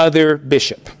any other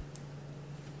bishop.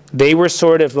 They were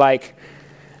sort of like,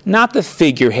 not the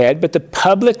figurehead, but the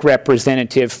public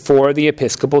representative for the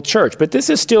Episcopal Church. But this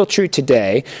is still true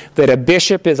today, that a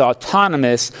bishop is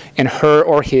autonomous in her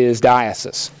or his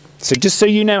diocese. So just so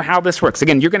you know how this works.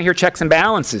 Again, you're going to hear checks and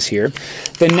balances here.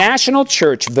 The National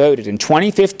Church voted in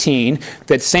 2015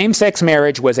 that same-sex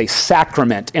marriage was a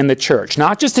sacrament in the church.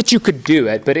 Not just that you could do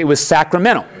it, but it was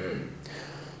sacramental.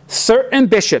 Certain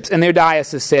bishops in their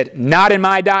diocese said, not in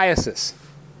my diocese.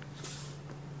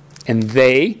 And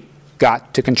they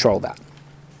got to control that.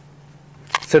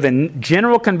 So the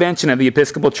General Convention of the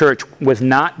Episcopal Church was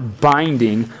not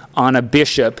binding on a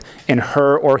bishop in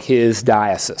her or his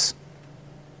diocese.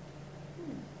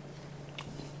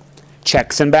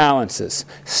 Checks and balances.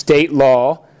 State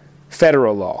law,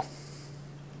 federal law.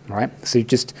 All right? So you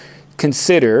just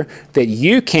consider that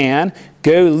you can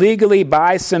go legally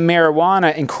buy some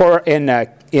marijuana in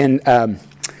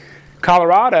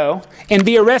Colorado and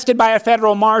be arrested by a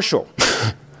federal marshal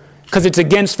because it's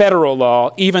against federal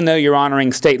law, even though you're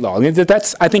honoring state law.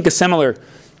 That's, I think, a similar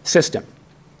system.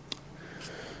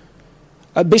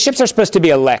 Bishops are supposed to be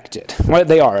elected. Well,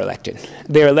 they are elected.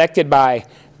 They're elected by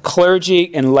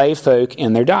clergy and lay folk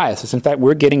in their diocese. In fact,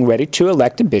 we're getting ready to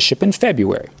elect a bishop in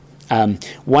February.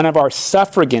 One of our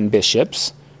suffragan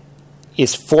bishops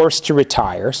is forced to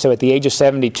retire, so at the age of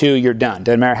 72, you're done.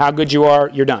 Doesn't matter how good you are,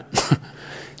 you're done.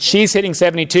 She's hitting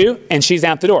 72, and she's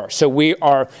out the door. So we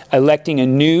are electing a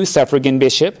new suffragan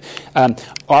bishop.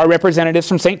 Our representatives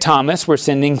from St. Thomas, we're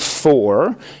sending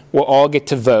 4, will all get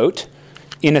to vote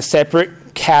in a separate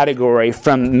category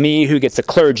from me, who gets a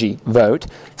clergy vote,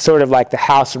 sort of like the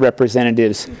House of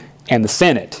Representatives and the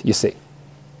Senate, you see.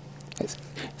 It's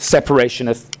separation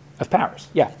of powers.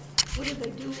 Yeah. What do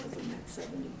they do with them at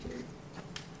 72?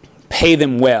 Pay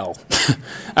them well.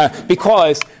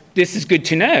 Because this is good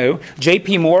to know,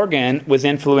 J.P. Morgan was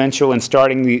influential in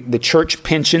starting the church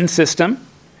pension system.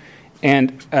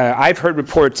 And I've heard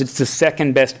reports it's the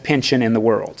second best pension in the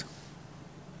world.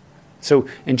 So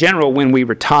in general, when we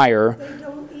retire... They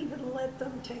don't even let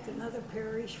them take another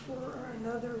parish for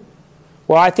another...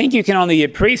 Well, I think you can only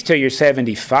get priest till you're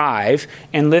 75.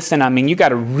 And listen, I mean, you got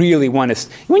to really want to...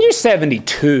 When you're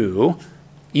 72,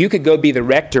 you could go be the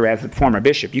rector as a former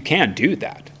bishop. You can do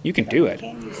that. You can do it.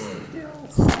 Can you still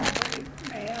celebrate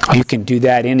Mass? You can do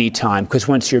that anytime, because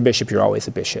once you're a bishop, you're always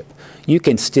a bishop. You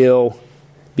can still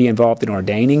be involved in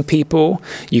ordaining people.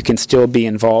 You can still be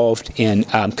involved in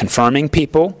confirming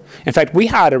people. In fact, we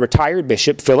had a retired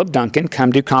bishop, Philip Duncan,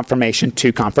 come do confirmation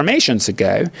 2 confirmations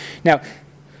ago. Now,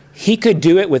 he could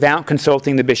do it without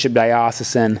consulting the bishop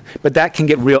diocesan, but that can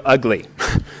get real ugly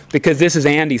because this is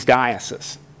Andy's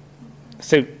diocese.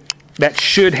 So that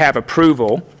should have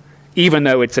approval, even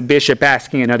though it's a bishop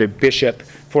asking another bishop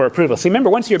for approval. See, remember,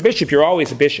 once you're a bishop, you're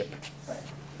always a bishop. But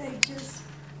they just,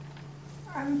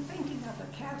 I'm thinking of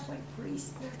a Catholic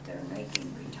priest that they're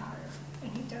making retire,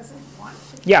 and he doesn't want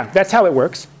to. Yeah, that's how it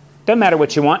works. Doesn't matter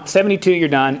what you want. 72, you're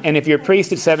done. And if you're a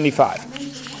priest, it's 75. Maybe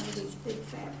one of these big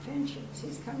fat pensions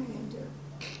he's coming into.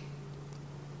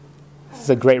 It's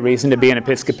a great reason to be an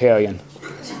Episcopalian.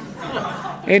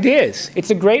 It is. It's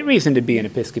a great reason to be an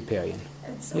Episcopalian.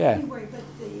 And so Yeah. anyway, but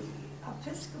the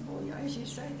Episcopal, as you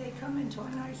say, they come into a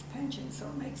nice pension, so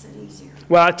it makes it easier.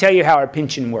 Well, I'll tell you how our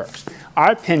pension works.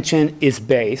 Our pension is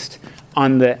based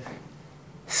on the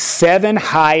 7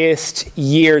 highest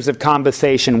years of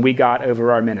compensation we got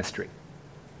over our ministry.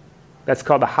 That's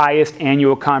called the highest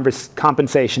annual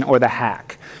compensation, or the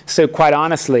HAC. So quite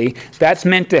honestly, that's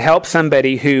meant to help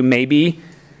somebody who maybe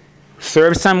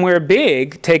serve somewhere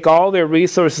big, take all their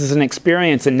resources and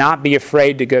experience and not be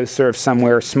afraid to go serve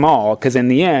somewhere small, because in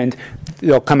the end,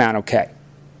 they'll come out okay.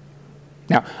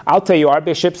 Now, I'll tell you, our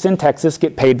bishops in Texas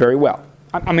get paid very well.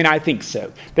 I mean, I think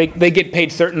so. They get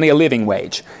paid certainly a living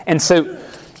wage. And so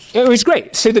it was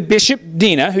great. So the Bishop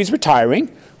Dina, who's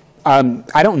retiring,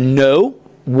 I don't know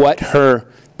what her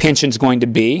pension's going to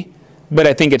be, but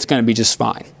I think it's going to be just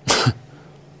fine.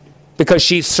 Because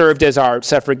she served as our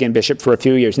suffragan bishop for a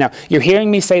few years. Now, you're hearing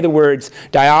me say the words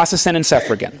diocesan and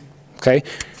suffragan, okay?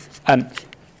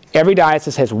 Every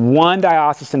diocese has one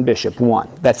diocesan bishop, one.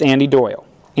 That's Andy Doyle.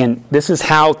 And this is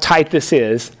how tight this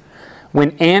is.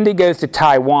 When Andy goes to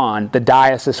Taiwan, the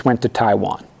diocese went to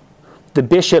Taiwan. The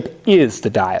bishop is the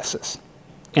diocese.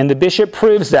 And the bishop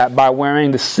proves that by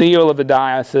wearing the seal of the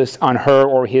diocese on her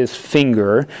or his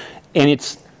finger, and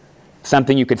it's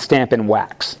something you could stamp in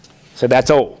wax. So that's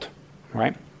old.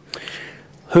 Right?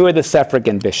 Who are the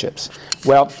suffragan bishops?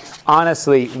 Well,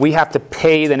 honestly, we have to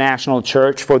pay the national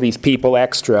church for these people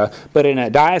extra, but in a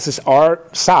diocese our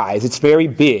size, it's very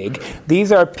big.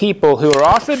 These are people who are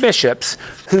also bishops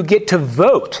who get to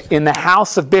vote in the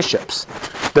House of Bishops.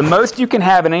 The most you can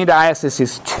have in any diocese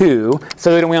is 2,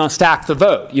 so that we don't stack the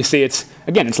vote. You see, it's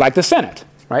like the Senate,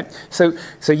 right? So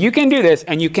you can do this,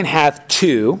 and you can have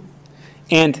 2,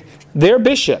 and they're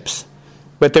bishops,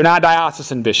 but they're not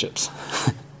diocesan bishops.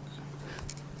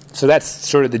 So that's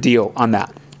sort of the deal on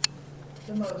that.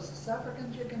 The most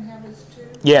suffragans you can have is 2?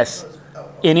 Yes,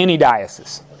 in any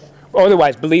diocese.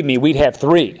 Otherwise, believe me, we'd have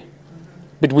 3.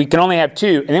 But we can only have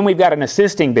 2. And then we've got an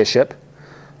assisting bishop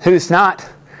who's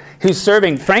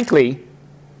serving, frankly,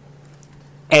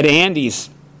 at Andy's,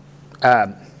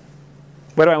 what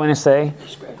do I want to say?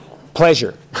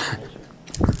 Pleasure.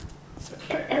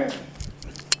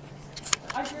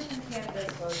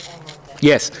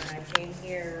 Yes. When I came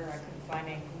here, I couldn't find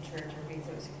anything church or because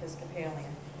it was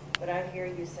Episcopalian. But I hear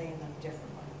you saying them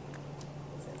differently.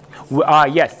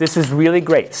 Yes, this is really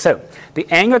great. So, the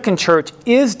Anglican Church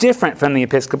is different from the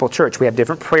Episcopal Church. We have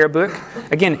different prayer book.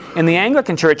 Again, in the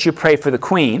Anglican Church, you pray for the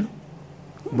Queen.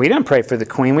 We don't pray for the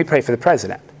Queen, we pray for the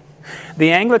President. The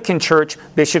Anglican Church,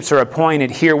 bishops are appointed.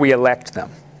 Here we elect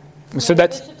them. So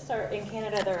that's... Bishops are, in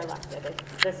Canada, they're elected.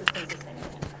 This is consistent.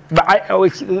 But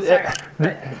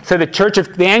so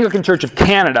the Anglican Church of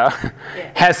Canada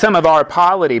has some of our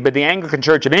polity, but the Anglican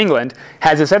Church of England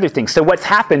has this other thing. So what's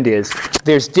happened is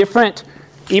there's different,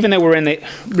 even though we're in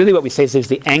really what we say is there's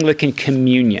the Anglican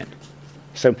Communion.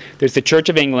 So there's the Church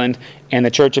of England and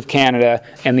the Church of Canada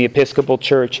and the Episcopal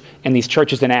Church and these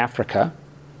churches in Africa,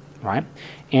 right?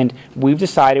 And we've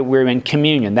decided we're in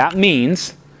communion. That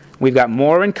means we've got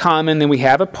more in common than we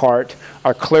have apart.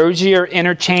 Our clergy are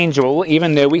interchangeable,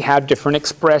 even though we have different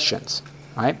expressions.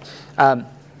 Right?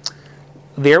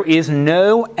 There is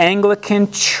no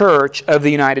Anglican Church of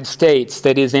the United States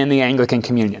that is in the Anglican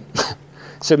Communion.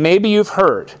 So maybe you've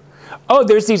heard,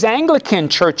 there's these Anglican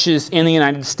churches in the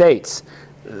United States.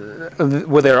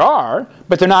 Well, there are,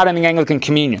 but they're not in the Anglican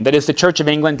Communion. That is, the Church of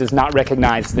England does not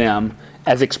recognize them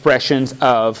as expressions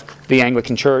of the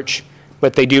Anglican Church,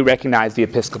 but they do recognize the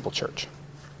Episcopal Church.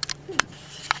 And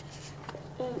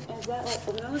is that like,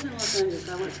 when I was in Los Angeles,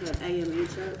 I went to an AME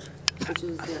church, which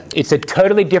is It's a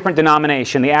totally different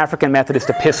denomination, the African Methodist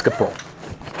Episcopal.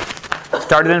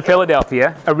 Started in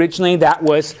Philadelphia. Originally, that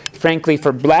was, frankly,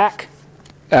 for black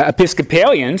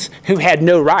Episcopalians who had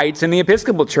no rights in the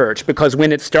Episcopal Church, because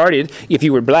when it started, if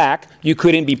you were black, you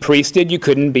couldn't be priested, you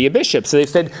couldn't be a bishop. So they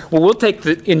said, well, we'll take,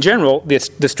 in general, the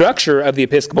structure of the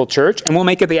Episcopal Church, and we'll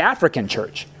make it the African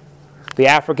Church, the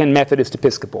African Methodist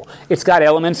Episcopal. It's got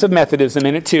elements of Methodism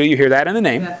in it, too. You hear that in the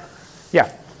name.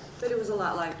 Yeah. but it was a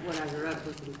lot like what I grew up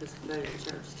with in the Episcopalian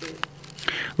church, too.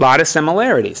 A lot of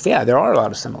similarities. Yeah, there are a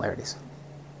lot of similarities.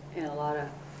 And a lot of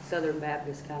Southern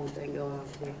Baptist kind of thing going on,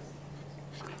 too.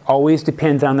 Always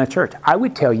depends on the church. I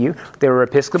would tell you there are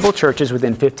Episcopal churches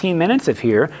within 15 minutes of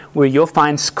here where you'll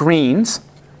find screens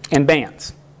and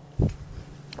bands.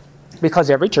 Because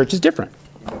every church is different.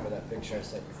 You remember that picture I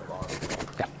sent you from Austin?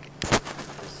 Yeah.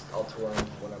 I'll tour them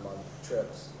when I'm on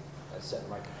trips. I sent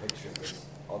Mike a picture of this.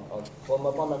 I'll pull them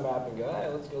up on my map and go, hey,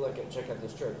 let's go look and check out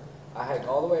this church. I hiked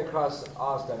all the way across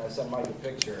Austin. I sent Mike a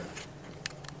picture.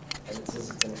 And it says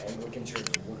it's an Anglican church.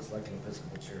 It looks like an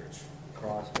Episcopal church.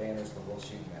 Cross, banners, the whole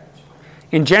shooting match.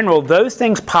 In general, those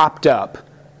things popped up,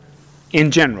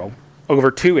 in general, over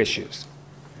two issues.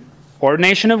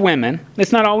 Ordination of women.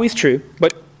 It's not always true,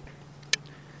 but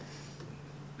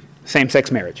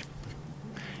same-sex marriage.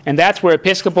 And that's where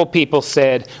Episcopal people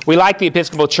said, we like the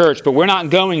Episcopal Church, but we're not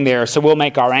going there, so we'll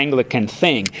make our Anglican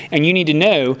thing. And you need to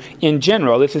know, in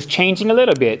general, this is changing a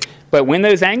little bit, but when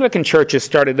those Anglican churches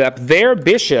started up, their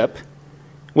bishop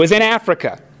was in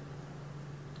Africa.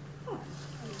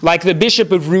 Like the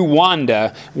Bishop of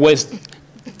Rwanda was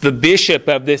the bishop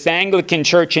of this Anglican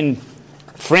church in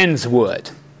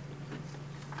Friendswood.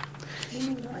 You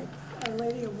mean like Our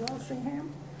Lady of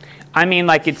Walsingham? I mean,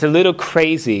 like, it's a little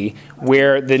crazy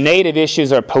where the native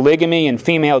issues are polygamy and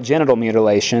female genital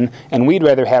mutilation, and we'd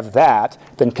rather have that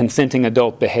than consenting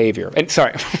adult behavior. And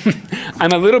sorry,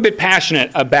 I'm a little bit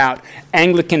passionate about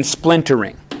Anglican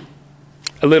splintering.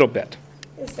 A little bit.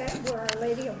 Is that where Our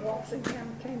Lady of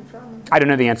Walsingham came from? I don't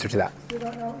know the answer to that. You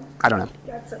don't know? I don't know.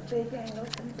 That's a big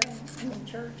Anglican thing,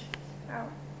 church out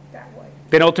that way.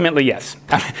 Then ultimately, yes.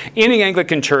 Any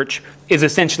Anglican church is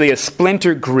essentially a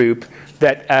splinter group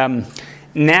that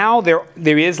now there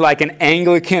is like an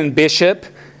Anglican bishop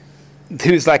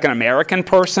who's like an American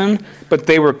person, but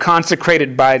they were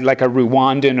consecrated by like a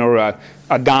Rwandan or a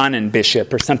Ghanan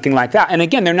bishop or something like that. And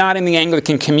again, they're not in the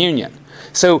Anglican communion.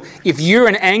 So if you're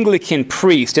an Anglican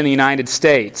priest in the United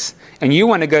States and you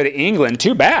want to go to England,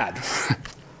 too bad.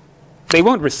 They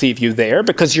won't receive you there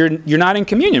because you're not in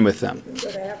communion with them. You can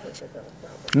go to Africa, though,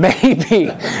 probably.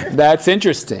 Maybe. That's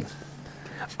interesting.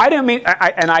 I don't mean,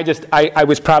 I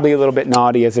was probably a little bit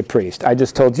naughty as a priest. I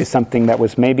just told you something that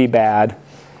was maybe bad.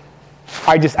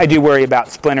 I do worry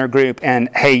about splinter group and,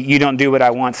 hey, you don't do what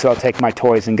I want, so I'll take my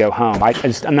toys and go home.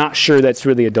 I'm not sure that's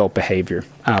really adult behavior.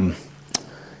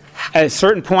 At a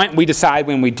certain point, we decide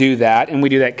when we do that, and we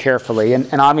do that carefully.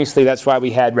 And obviously, that's why we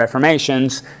had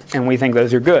reformations, and we think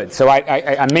those are good. So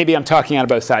maybe I'm talking out of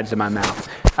both sides of my mouth.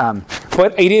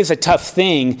 But it is a tough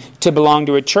thing to belong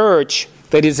to a church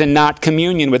that is in not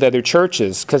communion with other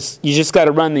churches, because you just got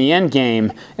to run the end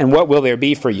game, and what will there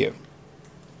be for you?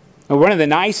 And one of the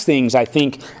nice things, I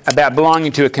think, about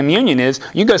belonging to a communion is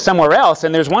you go somewhere else,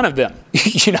 and there's one of them.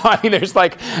 There's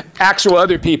like actual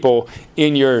other people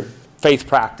in your faith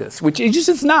practice, which is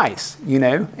just nice, in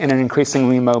an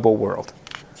increasingly mobile world.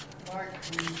 Mike,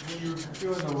 when you're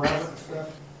doing the reverend stuff,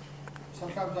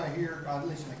 sometimes I hear, at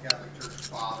least in the Catholic Church,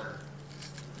 Father.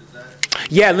 Is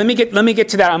that? Yeah, let me get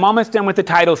to that. I'm almost done with the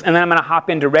titles, and then I'm going to hop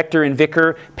into rector and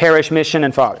vicar, parish mission,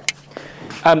 and father.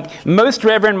 Most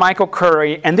Reverend Michael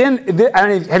Curry, and then I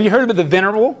don't know, have you heard of the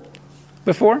Venerable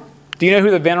before? Do you know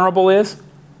who the Venerable is?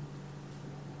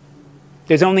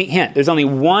 There's only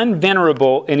one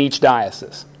venerable in each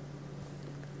diocese.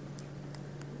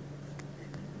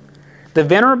 The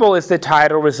venerable is the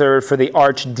title reserved for the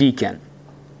archdeacon.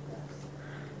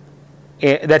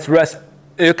 That's Russ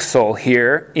Uexel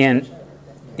here in,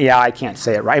 I can't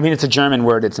say it right. I mean, it's a German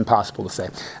word. It's impossible to say.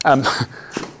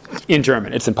 In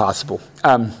German, it's impossible.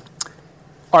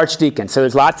 Archdeacon. So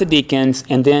there's lots of deacons,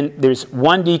 and then there's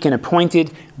one deacon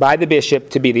appointed by the bishop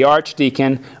to be the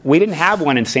archdeacon. We didn't have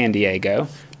one in San Diego,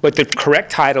 but the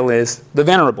correct title is the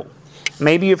Venerable.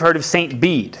 Maybe you've heard of St.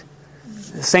 Bede.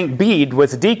 St. Bede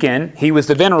was a deacon. He was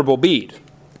the Venerable Bede.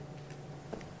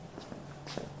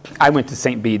 I went to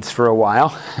St. Bede's for a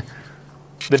while.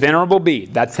 The Venerable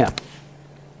Bede, that's him.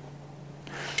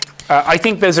 I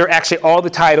think those are actually all the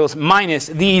titles minus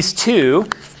these two.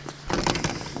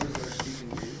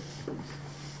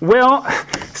 Well,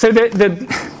 so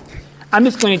I'm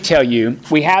just going to tell you,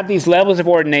 we have these levels of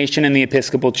ordination in the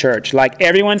Episcopal Church. Like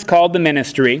everyone's called the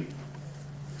ministry.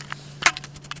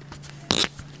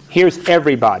 Here's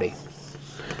everybody.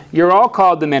 You're all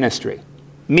called the ministry.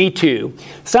 Me too.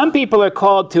 Some people are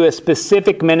called to a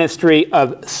specific ministry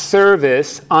of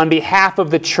service on behalf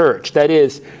of the church. That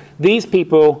is, these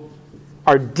people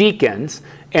are deacons,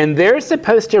 and they're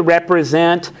supposed to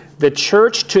represent the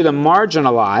church to the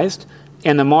marginalized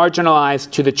and the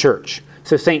marginalized to the church.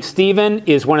 So St. Stephen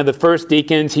is one of the first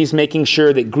deacons. He's making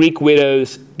sure that Greek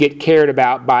widows get cared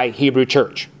about by Hebrew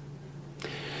church.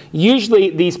 Usually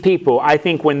these people, I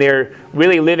think when they're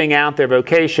really living out their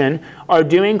vocation, are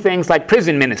doing things like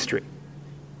prison ministry.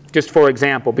 Just for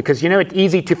example, because it's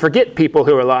easy to forget people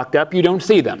who are locked up. You don't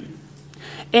see them.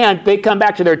 And they come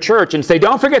back to their church and say,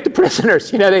 don't forget the prisoners.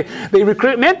 They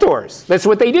recruit mentors. That's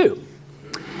what they do.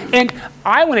 And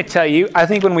I want to tell you, I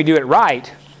think when we do it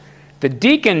right, the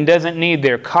deacon doesn't need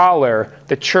their collar.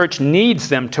 The church needs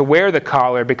them to wear the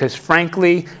collar because,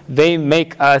 frankly, they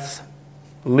make us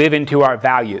live into our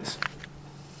values.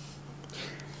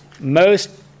 Most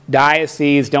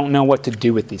dioceses don't know what to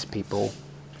do with these people.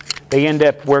 They end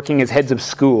up working as heads of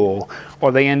school,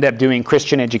 or they end up doing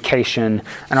Christian education.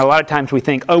 And a lot of times we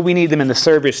think, we need them in the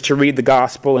service to read the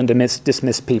gospel and to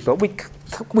dismiss people.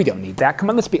 We don't need that. Come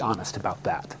on, let's be honest about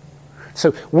that.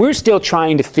 So we're still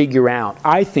trying to figure out,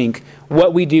 I think,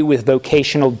 what we do with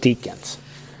vocational deacons.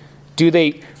 Do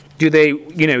they, you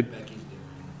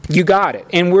got it.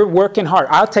 And we're working hard.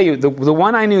 I'll tell you, the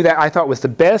one I knew that I thought was the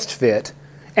best fit,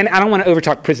 and I don't want to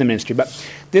overtalk prison ministry, but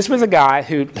this was a guy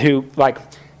who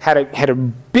had a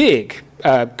big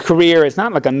career as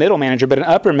not like a middle manager, but an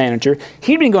upper manager.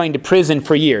 He'd been going to prison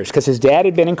for years because his dad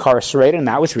had been incarcerated, and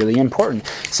that was really important.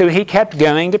 So he kept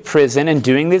going to prison and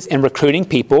doing this and recruiting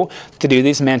people to do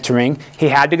this mentoring. He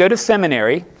had to go to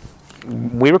seminary.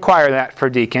 We require that for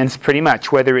deacons pretty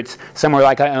much, whether it's somewhere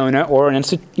like Iona or an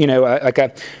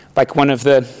like one of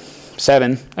the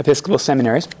 7 Episcopal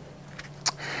seminaries.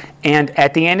 And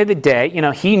at the end of the day,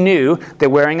 he knew that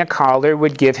wearing a collar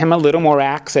would give him a little more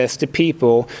access to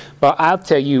people. But I'll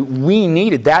tell you, we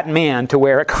needed that man to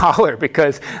wear a collar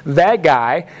because that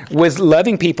guy was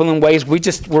loving people in ways we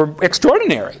just were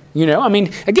extraordinary.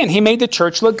 Again, he made the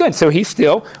church look good, so he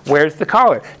still wears the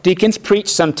collar. Deacons preach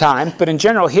sometimes, but in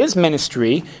general, his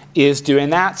ministry is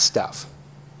doing that stuff.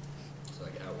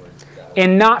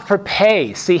 And not for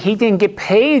pay. See, he didn't get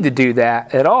paid to do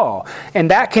that at all. And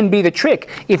that can be the trick.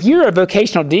 If you're a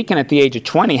vocational deacon at the age of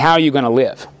 20, how are you going to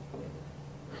live?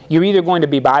 You're either going to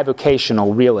be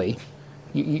bivocational, really,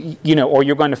 or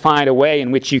you're going to find a way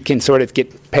in which you can sort of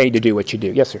get paid to do what you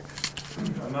do. Yes, sir?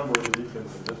 A number of the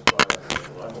deacons in this diocese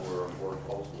that I'm aware of work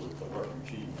also with the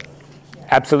refugees.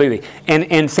 Absolutely.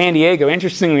 And San Diego,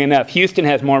 interestingly enough, Houston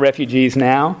has more refugees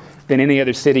now than any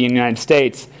other city in the United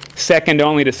States, second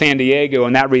only to San Diego,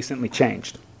 and that recently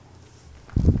changed.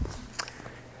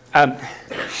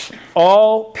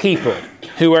 All people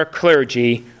who are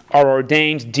clergy are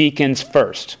ordained deacons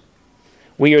first.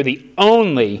 We are the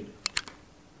only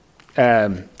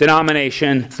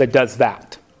denomination that does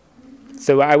that.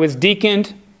 So I was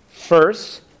deaconed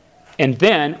first, and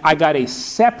then I got a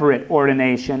separate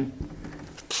ordination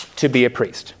to be a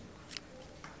priest.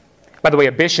 By the way,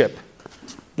 a bishop,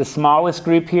 the smallest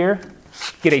group here,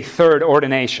 get a third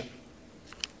ordination.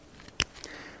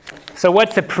 So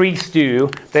what's a priest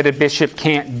do that a bishop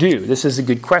can't do? This is a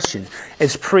good question.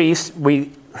 As priests,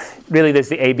 there's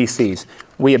the ABCs.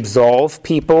 We absolve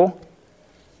people.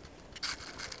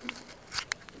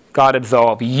 God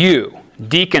absolve you.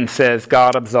 Deacon says,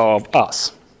 God absolve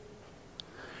us.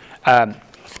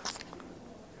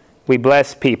 We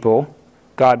bless people.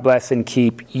 God bless and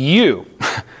keep you.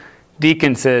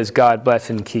 Deacon says, God bless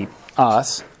and keep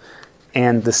us.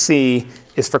 And the C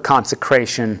is for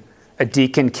consecration. A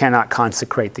deacon cannot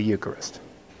consecrate the Eucharist.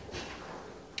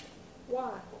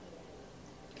 Why?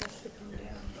 Has to come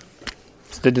down.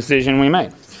 It's the decision we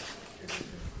made.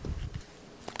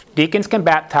 Deacons can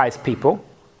baptize people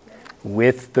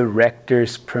with the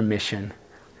rector's permission.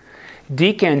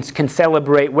 Deacons can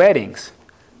celebrate weddings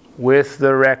with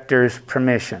the rector's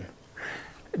permission.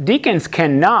 Deacons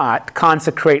cannot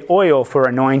consecrate oil for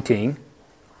anointing,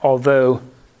 although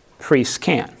priests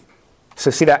can.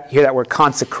 So hear that word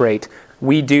consecrate.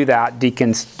 We do that.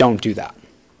 Deacons don't do that.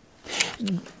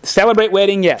 Celebrate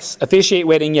wedding, yes. Officiate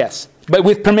wedding, yes. But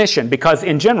with permission, because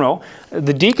in general,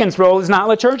 the deacon's role is not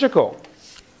liturgical.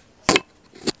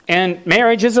 And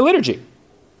marriage is a liturgy.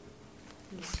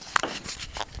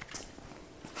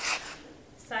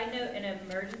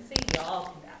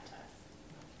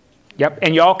 Yep,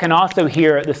 and y'all can also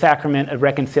hear the sacrament of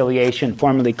reconciliation,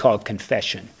 formerly called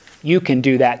confession. You can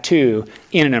do that too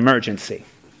in an emergency.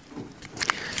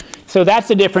 So that's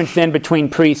the difference then between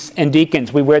priests and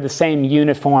deacons. We wear the same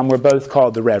uniform. We're both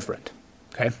called the reverend.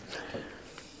 Okay?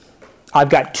 I've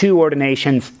got 2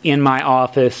 ordinations in my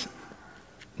office,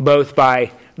 both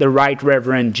by the Right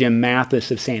Reverend Jim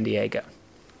Mathis of San Diego.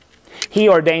 He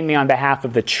ordained me on behalf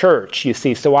of the church, you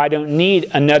see, so I don't need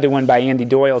another one by Andy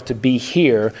Doyle to be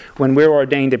here. When we're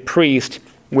ordained a priest,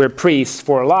 we're priests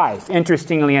for life.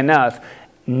 Interestingly enough,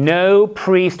 no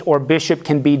priest or bishop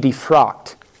can be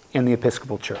defrocked in the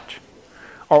Episcopal Church.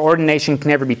 Our ordination can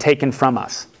never be taken from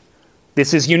us.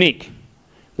 This is unique.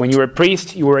 When you're a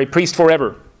priest, you are a priest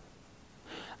forever.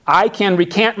 I can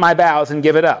recant my vows and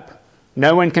give it up.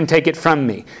 No one can take it from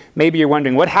me. Maybe you're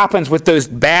wondering, what happens with those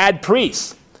bad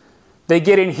priests? They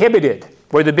get inhibited,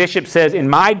 where the bishop says, in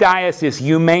my diocese,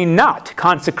 you may not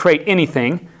consecrate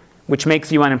anything, which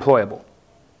makes you unemployable.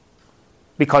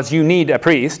 Because you need a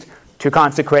priest to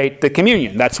consecrate the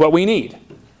communion. That's what we need.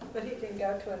 But he can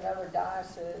go to another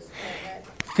diocese and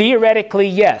Theoretically,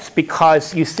 yes,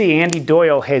 because you see, Andy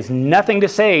Doyle has nothing to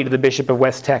say to the Bishop of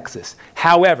West Texas.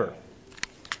 However,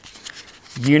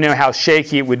 you know how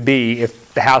shaky it would be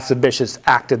if the House of Bishops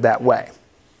acted that way.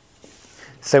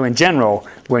 So in general,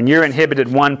 when you're inhibited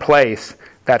one place,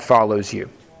 that follows you.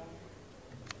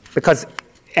 Because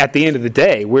at the end of the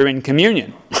day, we're in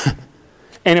communion.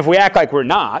 And if we act like we're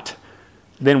not,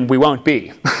 then we won't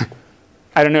be.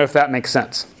 I don't know if that makes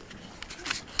sense.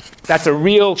 That's a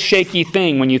real shaky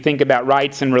thing when you think about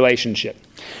rights and relationship.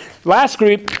 Last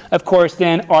group, of course,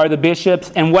 then, are the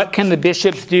bishops. And what can the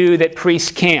bishops do that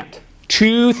priests can't?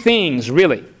 2 things,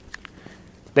 really.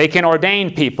 They can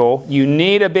ordain people. You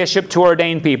need a bishop to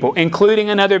ordain people, including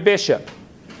another bishop.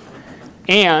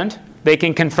 And they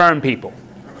can confirm people.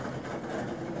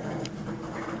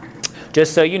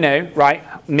 Just so you know, right,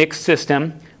 mixed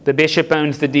system, the bishop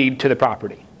owns the deed to the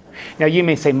property. Now you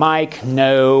may say, Mike,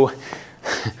 no.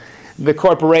 The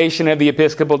corporation of the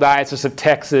Episcopal Diocese of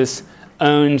Texas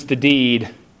owns the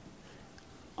deed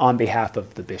on behalf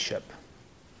of the bishop.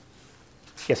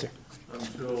 Yes, sir.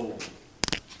 Until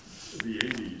the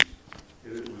 80s,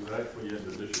 it was actually in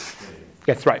the bishop's name.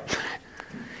 That's right.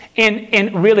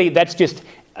 And really, that's just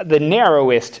the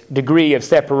narrowest degree of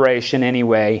separation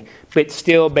anyway, but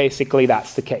still, basically,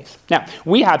 that's the case. Now,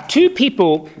 we have 2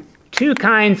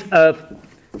 kinds of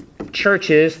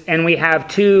churches, and we have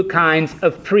 2 kinds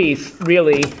of priests,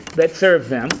 really, that serve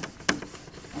them.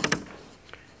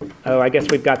 Oh, I guess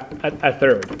we've got a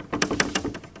third.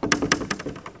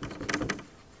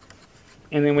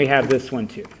 And then we have this one,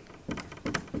 too.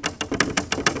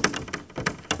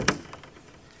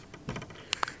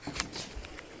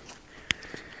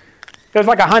 There's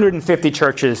like 150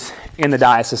 churches in the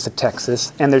Diocese of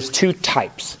Texas, and there's 2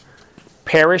 types,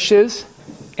 parishes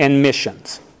and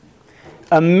missions.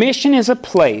 A mission is a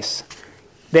place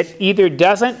that either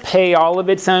doesn't pay all of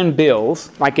its own bills,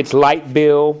 like its light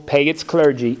bill, pay its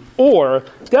clergy, or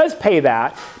does pay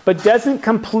that, but doesn't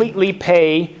completely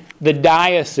pay the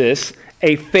diocese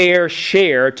a fair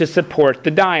share to support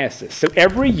the diocese. So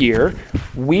every year,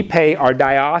 we pay our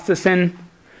diocesan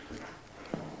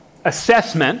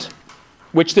assessment,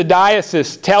 which the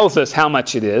diocese tells us how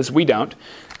much it is. We don't.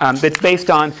 That's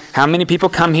based on how many people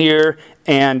come here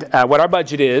and what our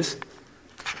budget is.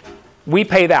 We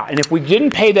pay that. And if we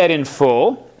didn't pay that in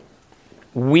full,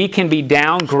 we can be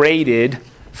downgraded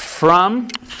from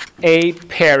a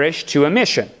parish to a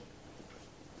mission.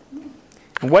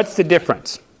 And what's the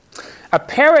difference? A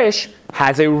parish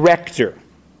has a rector.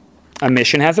 A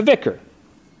mission has a vicar.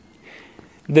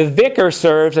 The vicar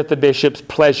serves at the bishop's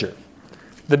pleasure.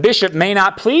 The bishop may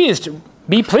not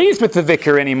be pleased with the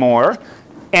vicar anymore,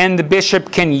 and the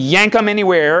bishop can yank them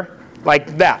anywhere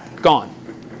like that, gone.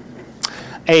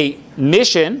 A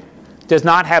mission does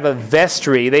not have a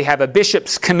vestry. They have a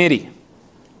bishop's committee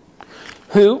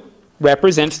who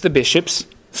represents the bishop's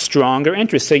stronger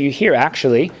interests. So you hear,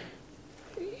 actually,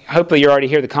 hopefully you already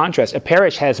hear the contrast. A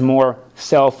parish has more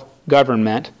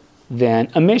self-government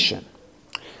than a mission.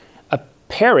 A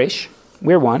parish,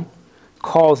 we're one,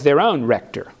 calls their own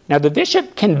rector. Now the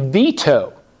bishop can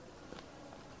veto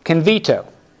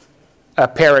a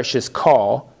parish's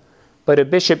call, but a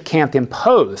bishop can't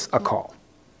impose a call.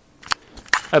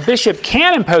 A bishop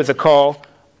can impose a call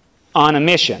on a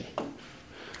mission.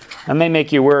 That may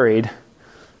make you worried.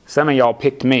 Some of y'all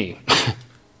picked me.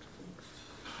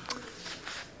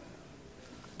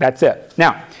 That's it.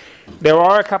 Now, there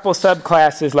are a couple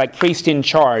subclasses like priest in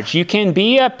charge. You can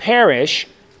be a parish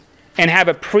and have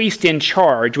a priest in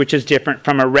charge, which is different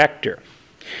from a rector.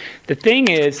 The thing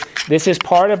is, this is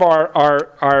part of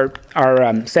our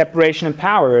separation of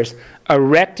powers. A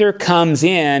rector comes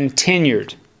in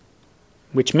tenured,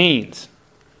 which means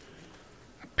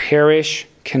a parish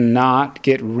cannot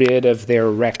get rid of their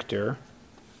rector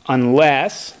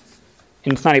unless,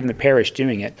 and it's not even the parish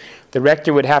doing it, the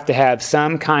rector would have to have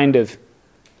some kind of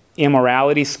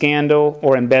immorality scandal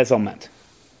or embezzlement.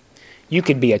 You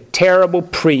could be a terrible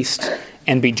priest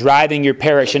and be driving your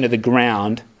parish into the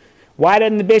ground. Why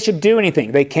doesn't the bishop do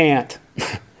anything? They can't.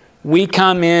 We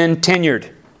come in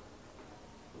tenured.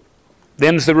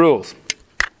 Them's the rules.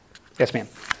 Yes, ma'am.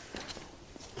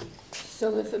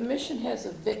 So if a mission has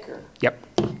a vicar, Yep.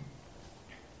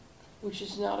 which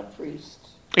is not a priest,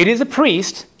 It is a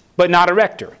priest, but not a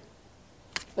rector.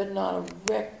 but not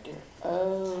a rector,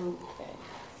 okay.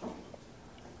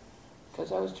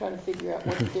 Because I was trying to figure out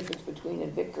what the difference between a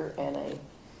vicar and a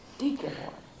deacon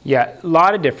was. Yeah, a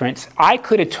lot of difference. I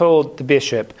could have told the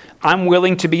bishop, I'm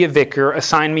willing to be a vicar,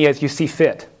 assign me as you see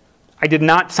fit. I did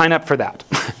not sign up for that.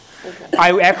 Okay.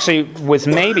 I actually was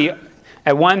maybe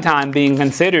at one time being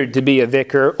considered to be a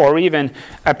vicar or even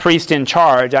a priest in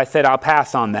charge. I said, I'll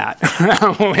pass on that.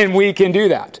 And we can do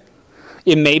that.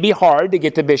 It may be hard to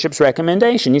get the bishop's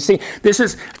recommendation. You see, this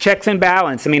is checks and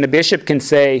balance. I mean, a bishop can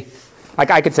say, like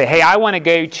I could say, hey, I want to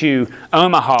go to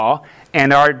Omaha,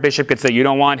 and our bishop could say, you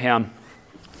don't want him.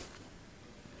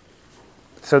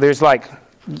 So there's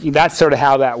that's sort of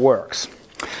how that works.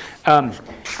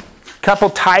 Couple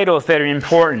titles that are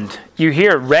important. You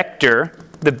hear rector,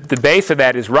 the base of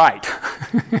that is right.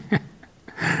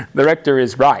 The rector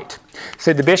is right.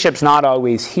 So the bishop's not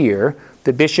always here.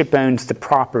 The bishop owns the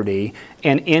property,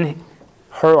 and in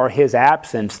her or his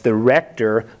absence, the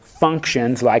rector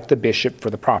functions like the bishop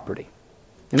for the property.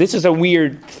 And this is a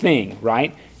weird thing,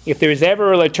 right? If there's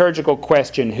ever a liturgical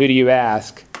question, who do you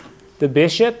ask? The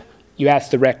bishop, you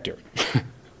ask the rector.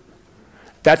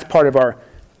 That's part of our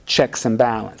checks and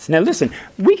balance. Now listen,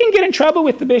 we can get in trouble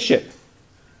with the bishop.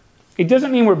 It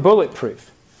doesn't mean we're bulletproof,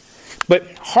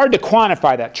 but hard to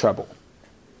quantify that trouble.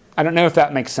 I don't know if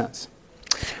that makes sense.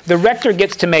 The rector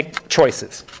gets to make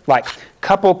choices. Like,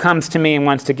 couple comes to me and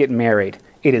wants to get married.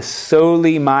 It is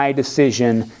solely my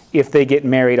decision if they get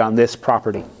married on this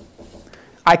property.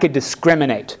 I could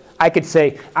discriminate. I could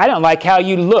say, I don't like how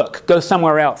you look. Go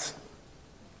somewhere else.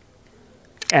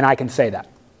 And I can say that.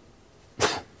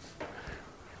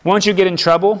 Won't you get in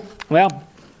trouble? Well,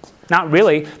 not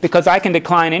really, because I can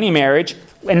decline any marriage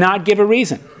and not give a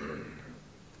reason.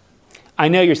 I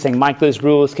know you're saying, Mike, those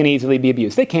rules can easily be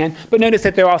abused. They can, but notice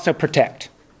that they also protect,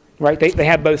 right? They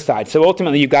have both sides. So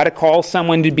ultimately, you've got to call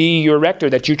someone to be your rector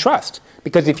that you trust,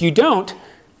 because if you don't,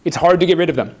 it's hard to get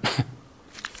rid of them.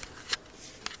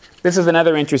 This is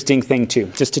another interesting thing,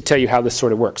 too, just to tell you how this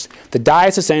sort of works. The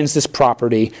diocese owns this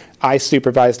property. I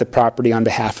supervise the property on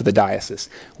behalf of the diocese.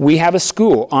 We have a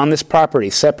school on this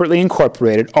property, separately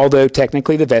incorporated, although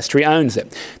technically the vestry owns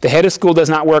it. The head of school does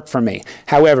not work for me.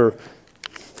 However,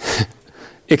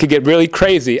 it could get really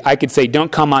crazy. I could say,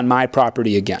 don't come on my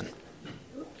property again.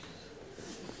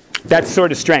 That's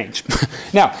sort of strange.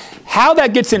 Now, how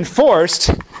that gets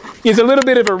enforced is a little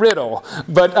bit of a riddle,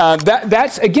 but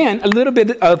that's, again, a little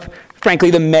bit of, frankly,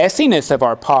 the messiness of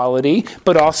our polity,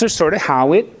 but also sort of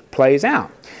how it plays out.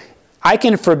 I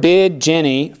can forbid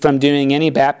Jenny from doing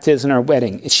any baptism or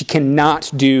wedding. She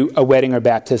cannot do a wedding or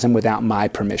baptism without my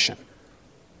permission.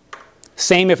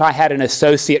 Same if I had an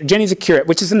associate. Jenny's a curate,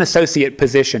 which is an associate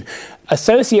position.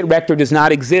 Associate rector does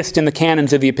not exist in the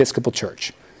canons of the Episcopal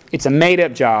Church. It's a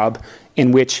made-up job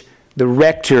in which the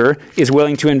rector is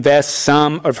willing to invest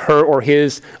some of her or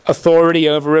his authority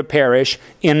over a parish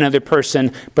in another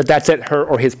person, but that's at her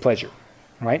or his pleasure,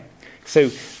 right? So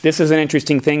this is an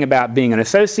interesting thing about being an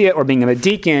associate or being a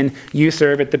deacon. You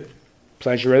serve at the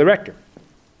pleasure of the rector.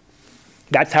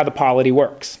 That's how the polity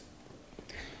works.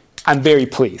 I'm very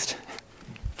pleased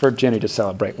for Jenny to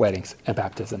celebrate weddings and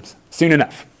baptisms soon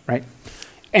enough, right?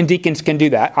 And deacons can do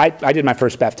that. I did my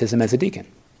first baptism as a deacon.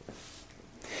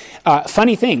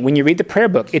 Funny thing, when you read the prayer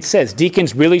book, it says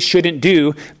deacons really shouldn't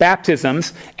do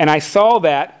baptisms, and I saw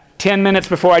that 10 minutes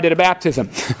before I did a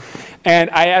baptism. And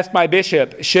I asked my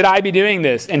bishop, should I be doing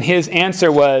this? And his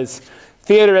answer was,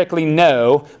 theoretically,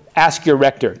 no, ask your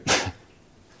rector.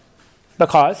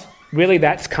 Because, really,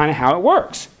 that's kind of how it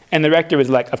works. And the rector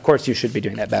was like, of course you should be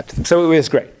doing that baptism. So it was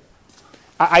great.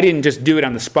 I didn't just do it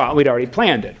on the spot. We'd already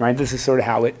planned it, right? This is sort of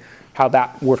how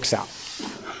that works out.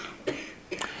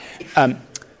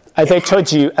 As I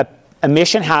told you, a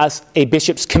mission has a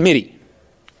bishop's committee.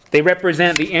 They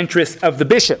represent the interests of the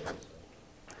bishop.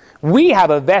 We have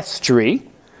a vestry,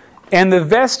 and the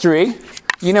vestry,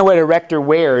 you know what a rector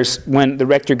wears when the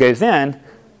rector goes in?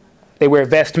 They wear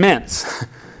vestments.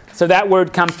 So that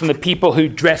word comes from the people who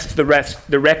dressed the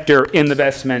rector in the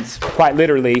vestments. Quite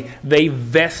literally, they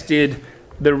vested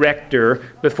the rector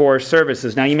before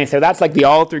services. Now you may say that's like the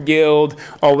altar guild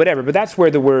or whatever, but that's where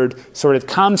the word sort of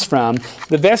comes from.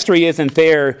 The vestry isn't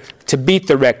there to beat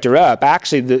the rector up.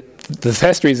 Actually, the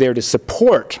vestry is there to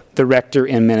support the rector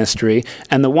in ministry.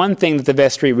 And the one thing that the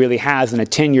vestry really has in a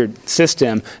tenured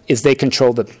system is they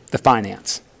control the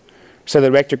finance. So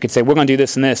the rector could say, we're going to do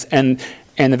this and this. And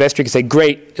the vestry could say,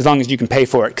 great, as long as you can pay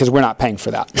for it, because we're not paying for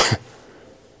that.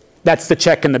 That's the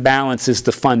check and the balance, is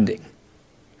the funding.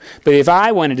 But if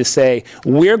I wanted to say,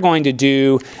 we're going to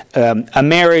do a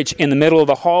marriage in the middle of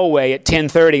the hallway at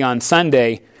 10:30 on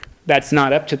Sunday, that's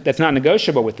not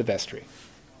negotiable with the vestry,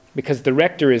 because the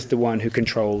rector is the one who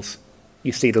controls,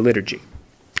 you see, the liturgy.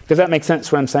 Does that make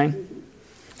sense what I'm saying?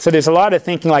 So there's a lot of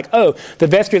thinking like, oh, the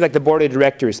vestry is like the board of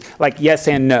directors, like yes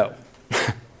and no.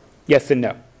 Yes and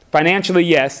no. Financially,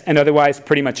 yes, and otherwise,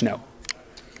 pretty much no.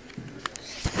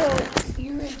 So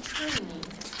you're in training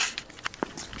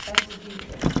as a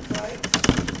deacon,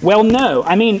 right? Well, no.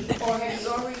 I mean, Or have you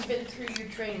already been through your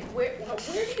training? Where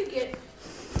do you get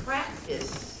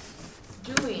practice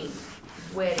doing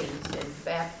weddings and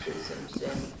baptisms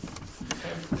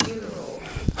and funerals?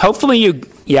 hopefully you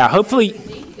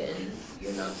Deacon,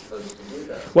 you're not supposed to do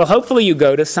that. Well, hopefully you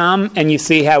go to some and you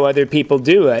see how other people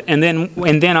do it, and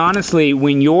then honestly,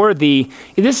 when you're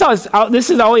this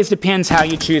always depends how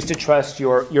you choose to trust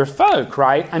your folk,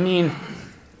 right? I mean,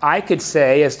 I could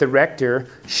say as the rector,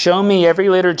 show me every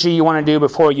liturgy you want to do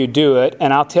before you do it,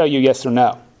 and I'll tell you yes or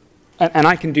no, and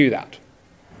I can do that.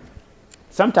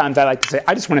 Sometimes I like to say,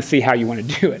 I just want to see how you want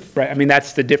to do it, right? I mean,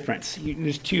 that's the difference.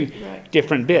 There's two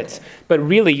different bits, but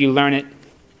really you learn it,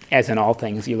 as in all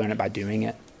things, you learn it by doing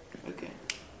it. Okay.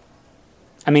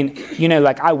 I mean,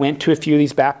 like I went to a few of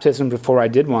these baptisms before I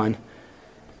did one,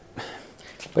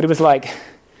 but it was like,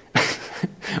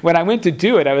 when I went to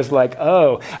do it, I was like,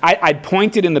 oh, I'd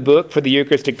pointed in the book for the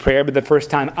Eucharistic prayer, but the first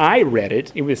time I read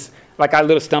it, it was like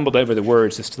I stumbled over the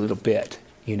words just a little bit,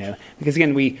 because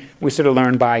again, we sort of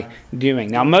learn by doing.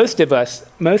 Now, most of us,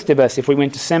 if we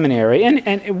went to seminary,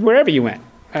 and wherever you went,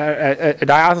 a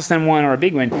diocesan one or a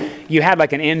big one, you had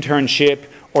like an internship,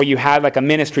 or you had like a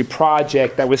ministry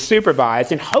project that was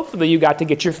supervised, and hopefully you got to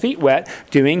get your feet wet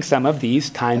doing some of these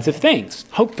kinds of things,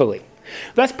 hopefully.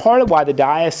 That's part of why the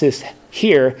diocese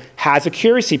here has a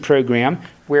curacy program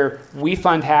where we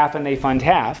fund half and they fund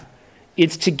half.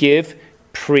 It's to give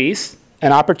priests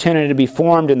an opportunity to be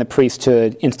formed in the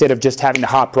priesthood instead of just having to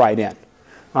hop right in.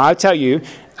 I'll tell you,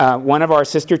 one of our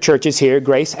sister churches here,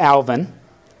 Grace Alvin,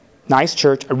 nice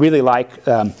church, I really like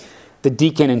the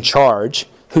deacon in charge,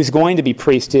 who's going to be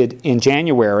priested in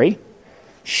January.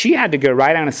 She had to go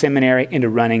right out of seminary into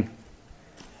running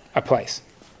a place.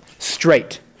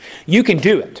 Straight. You can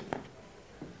do it.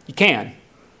 You can.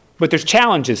 But there's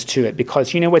challenges to it,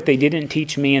 because you know what they didn't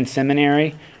teach me in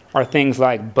seminary are things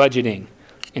like budgeting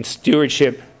and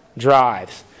stewardship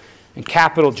drives and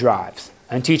capital drives.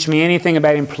 And teach me anything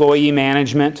about employee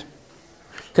management.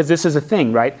 Because this is a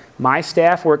thing, right? My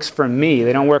staff works for me.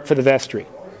 They don't work for the vestry.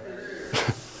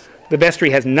 The vestry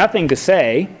has nothing to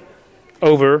say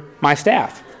over my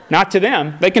staff. Not to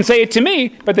them. They can say it to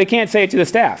me, but they can't say it to the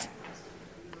staff.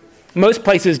 Most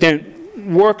places don't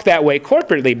work that way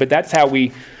corporately, but that's how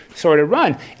we sort of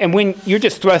run. And when you're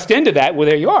just thrust into that, well,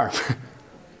 there you are.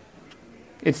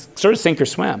 It's sort of sink or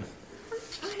swim.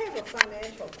 I have a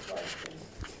financial question.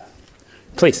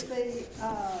 Please. Does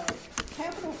the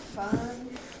capital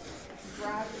fund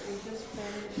drive that we just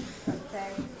finished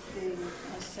affect the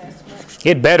assessment?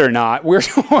 It better not. We're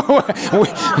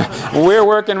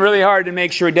working really hard to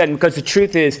make sure it doesn't, because the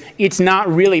truth is, it's not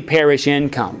really parish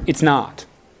income. It's not.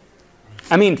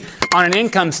 I mean, on an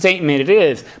income statement it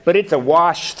is, but it's a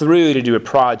wash through to do a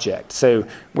project. So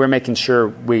we're making sure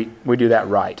we do that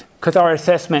right. Because our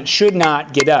assessment should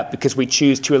not get up because we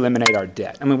choose to eliminate our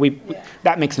debt. I mean,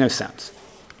 that makes no sense.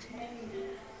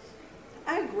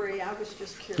 I agree. I was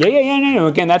just curious. No.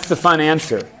 Again, that's the fun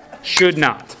answer. Should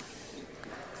not.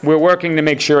 We're working to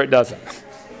make sure it doesn't.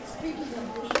 Speaking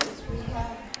of bishops, we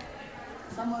have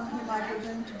someone who might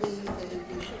presume to be the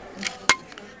bishop.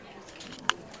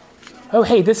 Oh,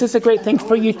 hey, this is a great thing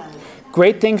for you.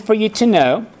 Great thing for you to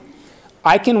know.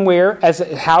 I can wear,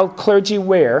 how clergy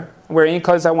wear any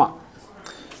clothes I want.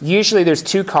 Usually there's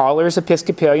two collars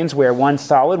Episcopalians wear, one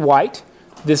solid white.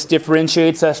 This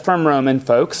differentiates us from Roman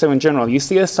folks. So in general, you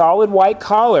see a solid white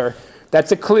collar,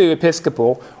 that's a clue,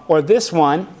 Episcopal. Or this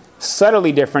one,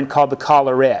 subtly different, called the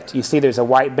collarette. You see there's a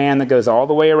white band that goes all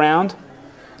the way around.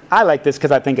 I like this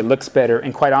because I think it looks better.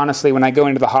 And quite honestly, when I go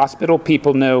into the hospital,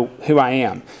 people know who I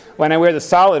am. When I wear the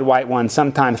solid white one,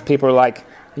 sometimes people are like,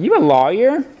 "Are you a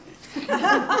lawyer?"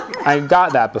 I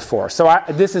got that before. So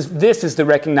this is the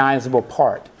recognizable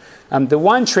part. The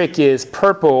one trick is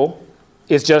purple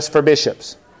is just for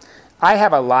bishops. I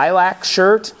have a lilac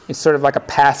shirt. It's sort of like a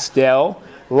pastel.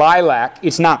 Lilac,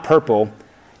 it's not purple.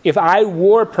 If I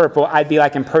wore purple, I'd be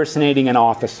like impersonating an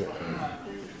officer.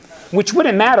 Which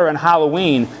wouldn't matter on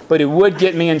Halloween, but it would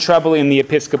get me in trouble in the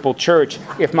Episcopal Church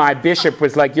if my bishop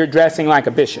was like, "You're dressing like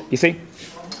a bishop." You see?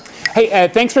 Hey,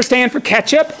 thanks for staying for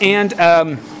catch-up,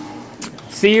 and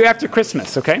see you after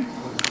Christmas, okay?